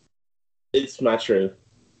It's my truth.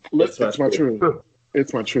 It's my truth.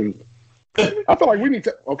 It's my truth. I feel like we need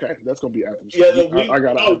to. Okay, that's gonna be after the show. Yeah, I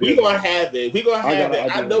got an idea. we gonna have it. We gonna have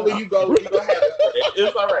it. I know where you go. We gonna have it.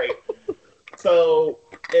 It's all right. So,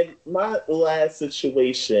 in my last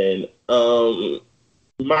situation,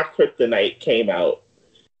 my kryptonite came out.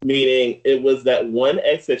 Meaning, it was that one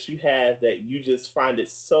ex that you had that you just find it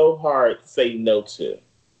so hard to say no to,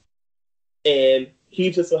 and he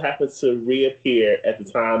just so happens to reappear at the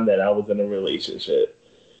time that I was in a relationship.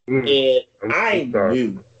 And I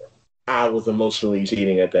knew I was emotionally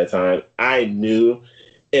cheating at that time. I knew,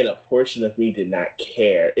 and a portion of me did not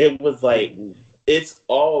care. It was like, it's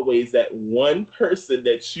always that one person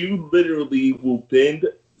that you literally will bend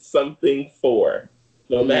something for.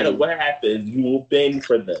 No matter what happens, you will bend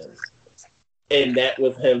for them. And that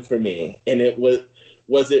was him for me. And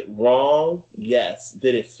was it wrong? Yes.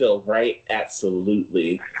 Did it feel right?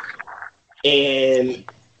 Absolutely. And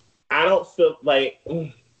I don't feel like...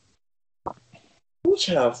 Oh,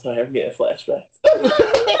 child, sorry, I'm getting flashbacks.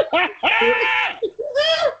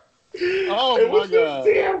 Oh, it my was God.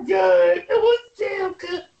 Just damn good. It was damn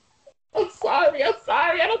good. I'm sorry.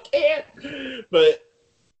 I don't care. But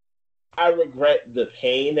I regret the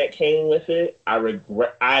pain that came with it.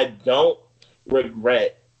 I don't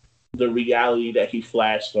regret the reality that he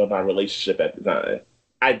flashed on our relationship at the time.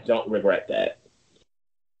 I don't regret that.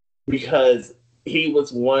 Because he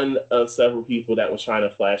was one of several people that was trying to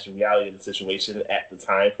flash the reality of the situation at the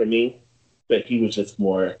time for me, but he was just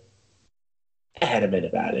more adamant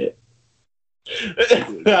about it.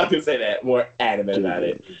 I can say that, more adamant about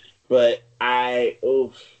it. But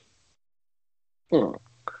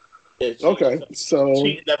okay, so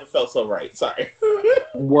cheating never felt so right. Sorry.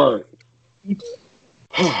 Word.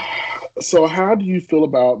 So, how do you feel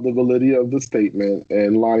about the validity of the statement?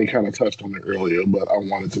 And Lonnie kind of touched on it earlier, but I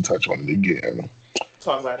wanted to touch on it again.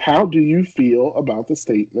 Talk about it. How do you feel about the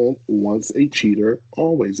statement, once a cheater,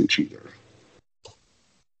 always a cheater?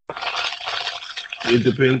 It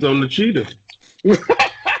depends on the cheater.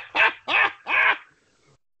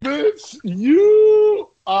 Bitch, you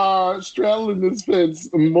are straddling this fence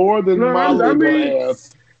more than Molly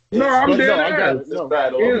has. No, I'm dead I got it. ass.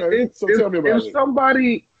 Okay. So tell me about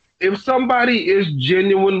it. If somebody is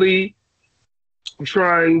genuinely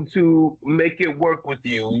trying to make it work with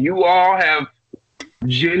you, you all have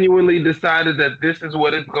genuinely decided that this is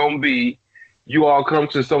what it's going to be. You all come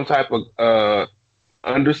to some type of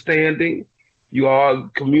understanding. You all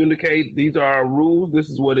communicate. These are our rules. This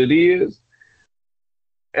is what it is.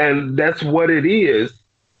 And that's what it is.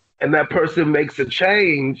 And that person makes a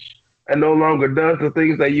change and no longer does the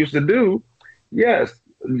things they used to do. Yes,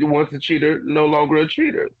 once a cheater, no longer a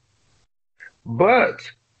cheater. But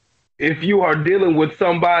if you are dealing with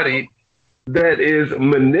somebody that is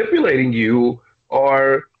manipulating you,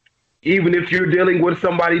 or even if you're dealing with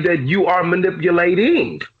somebody that you are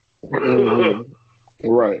manipulating,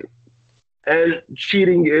 right, and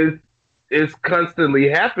cheating is constantly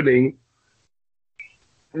happening,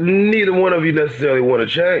 neither one of you necessarily want to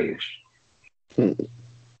change.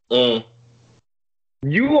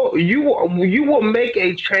 You will make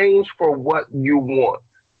a change for what you want.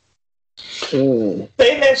 Say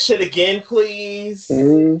that shit again, please.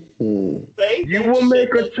 You will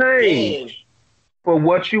make a change for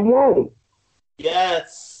what you want.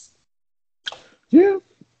 Yes. Yeah,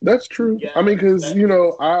 that's true. Yes, I mean, because I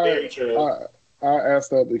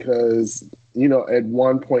asked that because at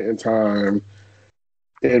one point in time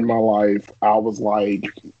in my life, I was like,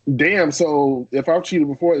 damn, so if I've cheated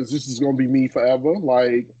before, is this just going to be me forever?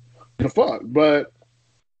 Like, the fuck? But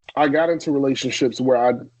I got into relationships where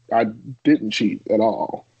I didn't cheat at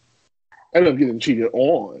all. I ended up getting cheated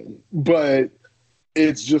on. But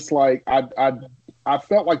it's just like, I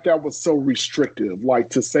felt like that was so restrictive. Like,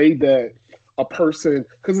 to say that a person,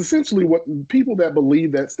 because essentially what people that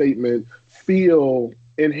believe that statement feel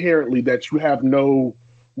inherently that you have no,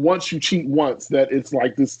 once you cheat once, that it's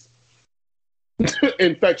like this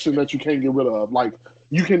infection that you can't get rid of. Like,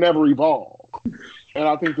 you can never evolve. And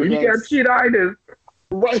I think that you got cheatitis.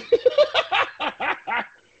 Right.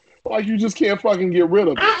 Like, you just can't fucking get rid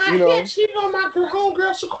of it. I cheated on my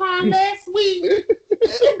homegirl Shaquan last week.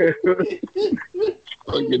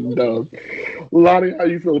 Fucking dumb. Lonnie, how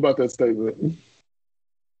you feel about that statement?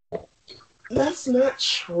 That's not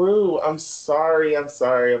true. I'm sorry.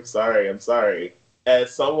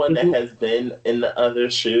 As someone that has been in the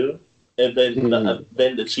other shoe and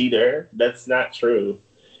been the cheater, that's not true.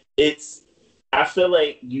 I feel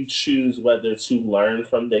like you choose whether to learn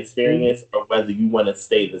from the experience or whether you want to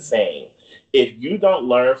stay the same. If you don't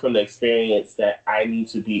learn from the experience that I need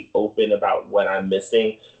to be open about what I'm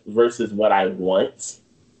missing versus what I want,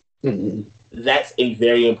 Mhm. That's a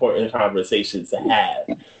very important conversation to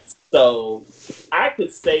have. So I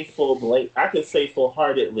could say I could say full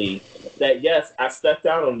heartedly that yes, I stepped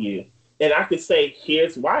out on you, and I could say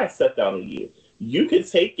here's why I stepped out on you. You could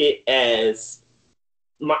take it as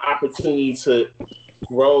my opportunity to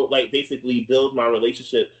grow, like basically build my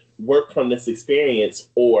relationship, work from this experience,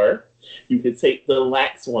 or you could take the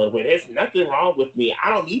lax one where there's nothing wrong with me. I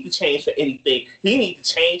don't need to change for anything. He needs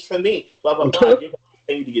to change for me. Blah blah blah. You're going to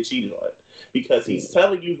continue to get cheated on because he's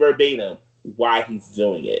telling you verbatim why he's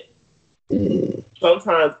doing it.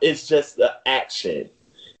 Sometimes it's just the action,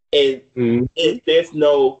 and if there's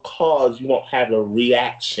no cause, you won't have a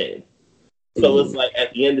reaction. So it's like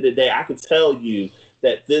at the end of the day, I can tell you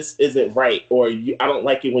that this isn't right, or I don't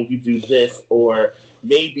like it when you do this, or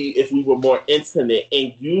maybe if we were more intimate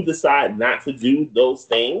and you decide not to do those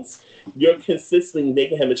things, you're consistently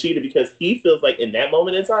making him a cheater because he feels like in that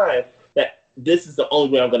moment in time that this is the only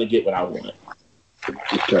way I'm going to get what I want.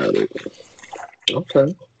 Got it.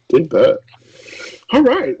 Okay. Did that. All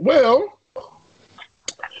right. Well,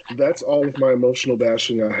 that's all of my emotional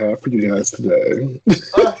bashing I have for you guys today.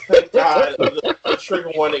 Oh, thank God. The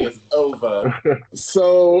trigger warning is over.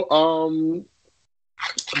 So,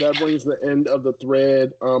 that brings the end of the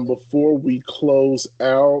thread. Before we close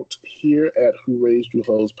out here at Who Raised You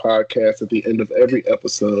Hoes podcast, at the end of every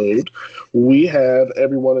episode, we have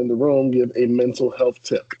everyone in the room give a mental health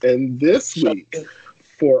tip. And this week,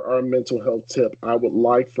 for our mental health tip, I would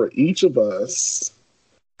like for each of us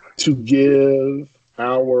to give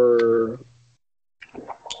our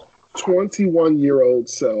 21-year-old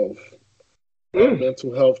self a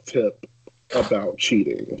mental health tip about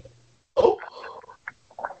cheating. Oh.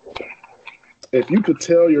 If you could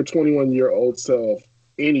tell your 21-year-old self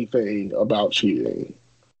anything about cheating,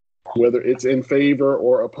 whether it's in favor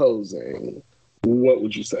or opposing, what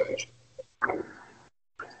would you say?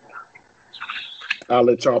 I'll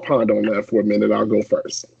let y'all ponder on that for a minute. I'll go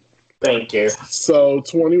first. Thank you. So,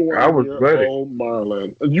 21-year-old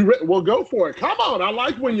Marlon. Well, go for it. Come on. I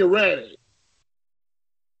like when you're ready.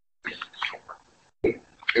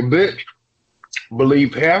 Bitch,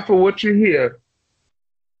 believe half of what you hear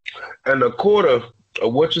and a quarter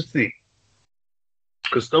of what you see.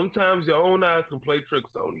 Because sometimes your own eyes can play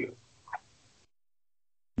tricks on you.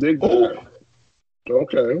 Dig that.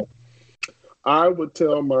 Okay. I would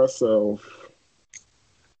tell myself,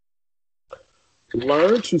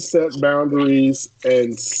 learn to set boundaries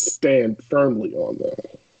and stand firmly on them.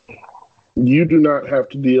 You do not have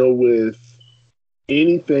to deal with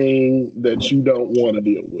anything that you don't want to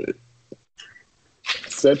deal with.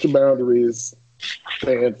 Set your boundaries,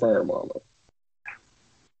 stand firm on them.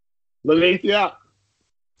 Laleithia.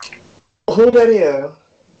 Who that is?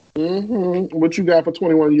 What you got for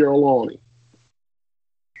 21-year-old Lonnie?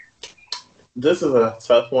 This is a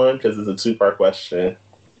tough one because it's a two-part question.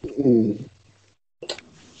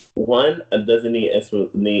 One doesn't need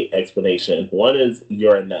explanation. One is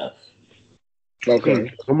you're enough.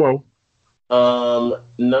 Okay. Come on.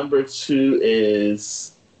 Number two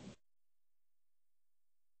is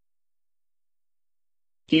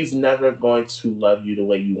he's never going to love you the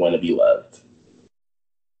way you want to be loved.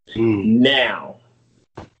 Now,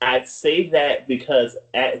 I'd say that because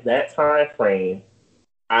at that time frame,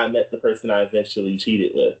 I met the person I eventually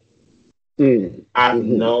cheated with. I've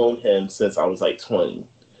known him since I was like 20.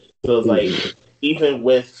 So it's like, even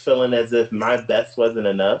with feeling as if my best wasn't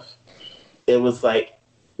enough, it was like,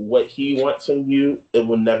 what he wants from you, it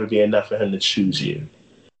will never be enough for him to choose you.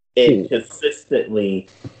 And consistently,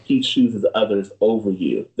 he chooses others over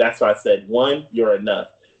you. That's why I said, one, you're enough.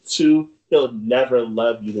 Two, he'll never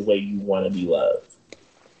love you the way you want to be loved.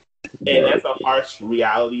 And that's a harsh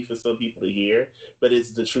reality for some people to hear, but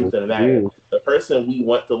it's the truth of the matter. The person we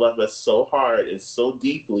want to love us so hard and so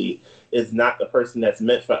deeply is not the person that's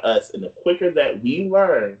meant for us. And the quicker that we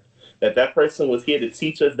learn that that person was here to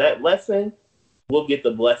teach us that lesson, we'll get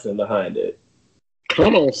the blessing behind it.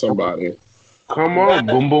 Come on, somebody. Come on.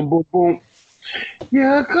 Boom, boom, boom, boom.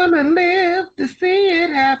 You're gonna live to see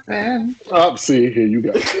it happen. See, here you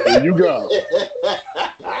go. Here you go.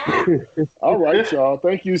 All right, y'all.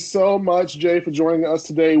 Thank you so much, Jay, for joining us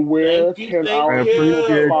today. Where can our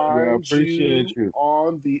people find you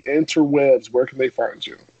on the interwebs? Where can they find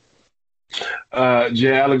you?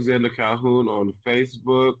 J. Alexander Calhoun on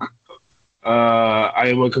Facebook. I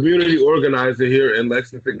am a community organizer here in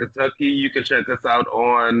Lexington, Kentucky. You can check us out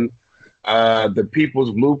on the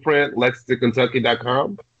People's Blueprint,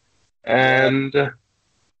 LexingtonKentucky.com. And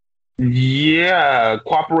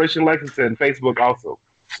Cooperation Lexington, Facebook also.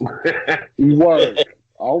 Word.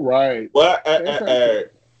 All right. What?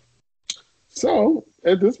 So,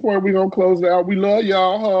 At this point, we gonna close it out. We love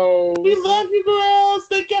y'all, hoes. We love you, girls.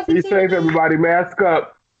 Thank y'all for Be tuning safe, in. everybody. Mask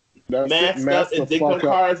up. That's it. Mask up and the dig them fuck up.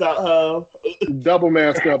 cars out, ho. Double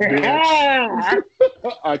mask up, bitch.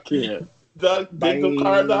 I can't. Dig them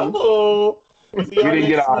cars out, ho. See We y'all didn't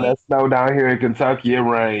get next all week. that snow down here in Kentucky. It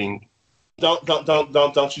rained.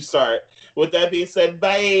 Don't you start. With that being said,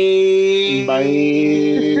 bye.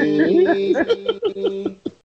 Bye.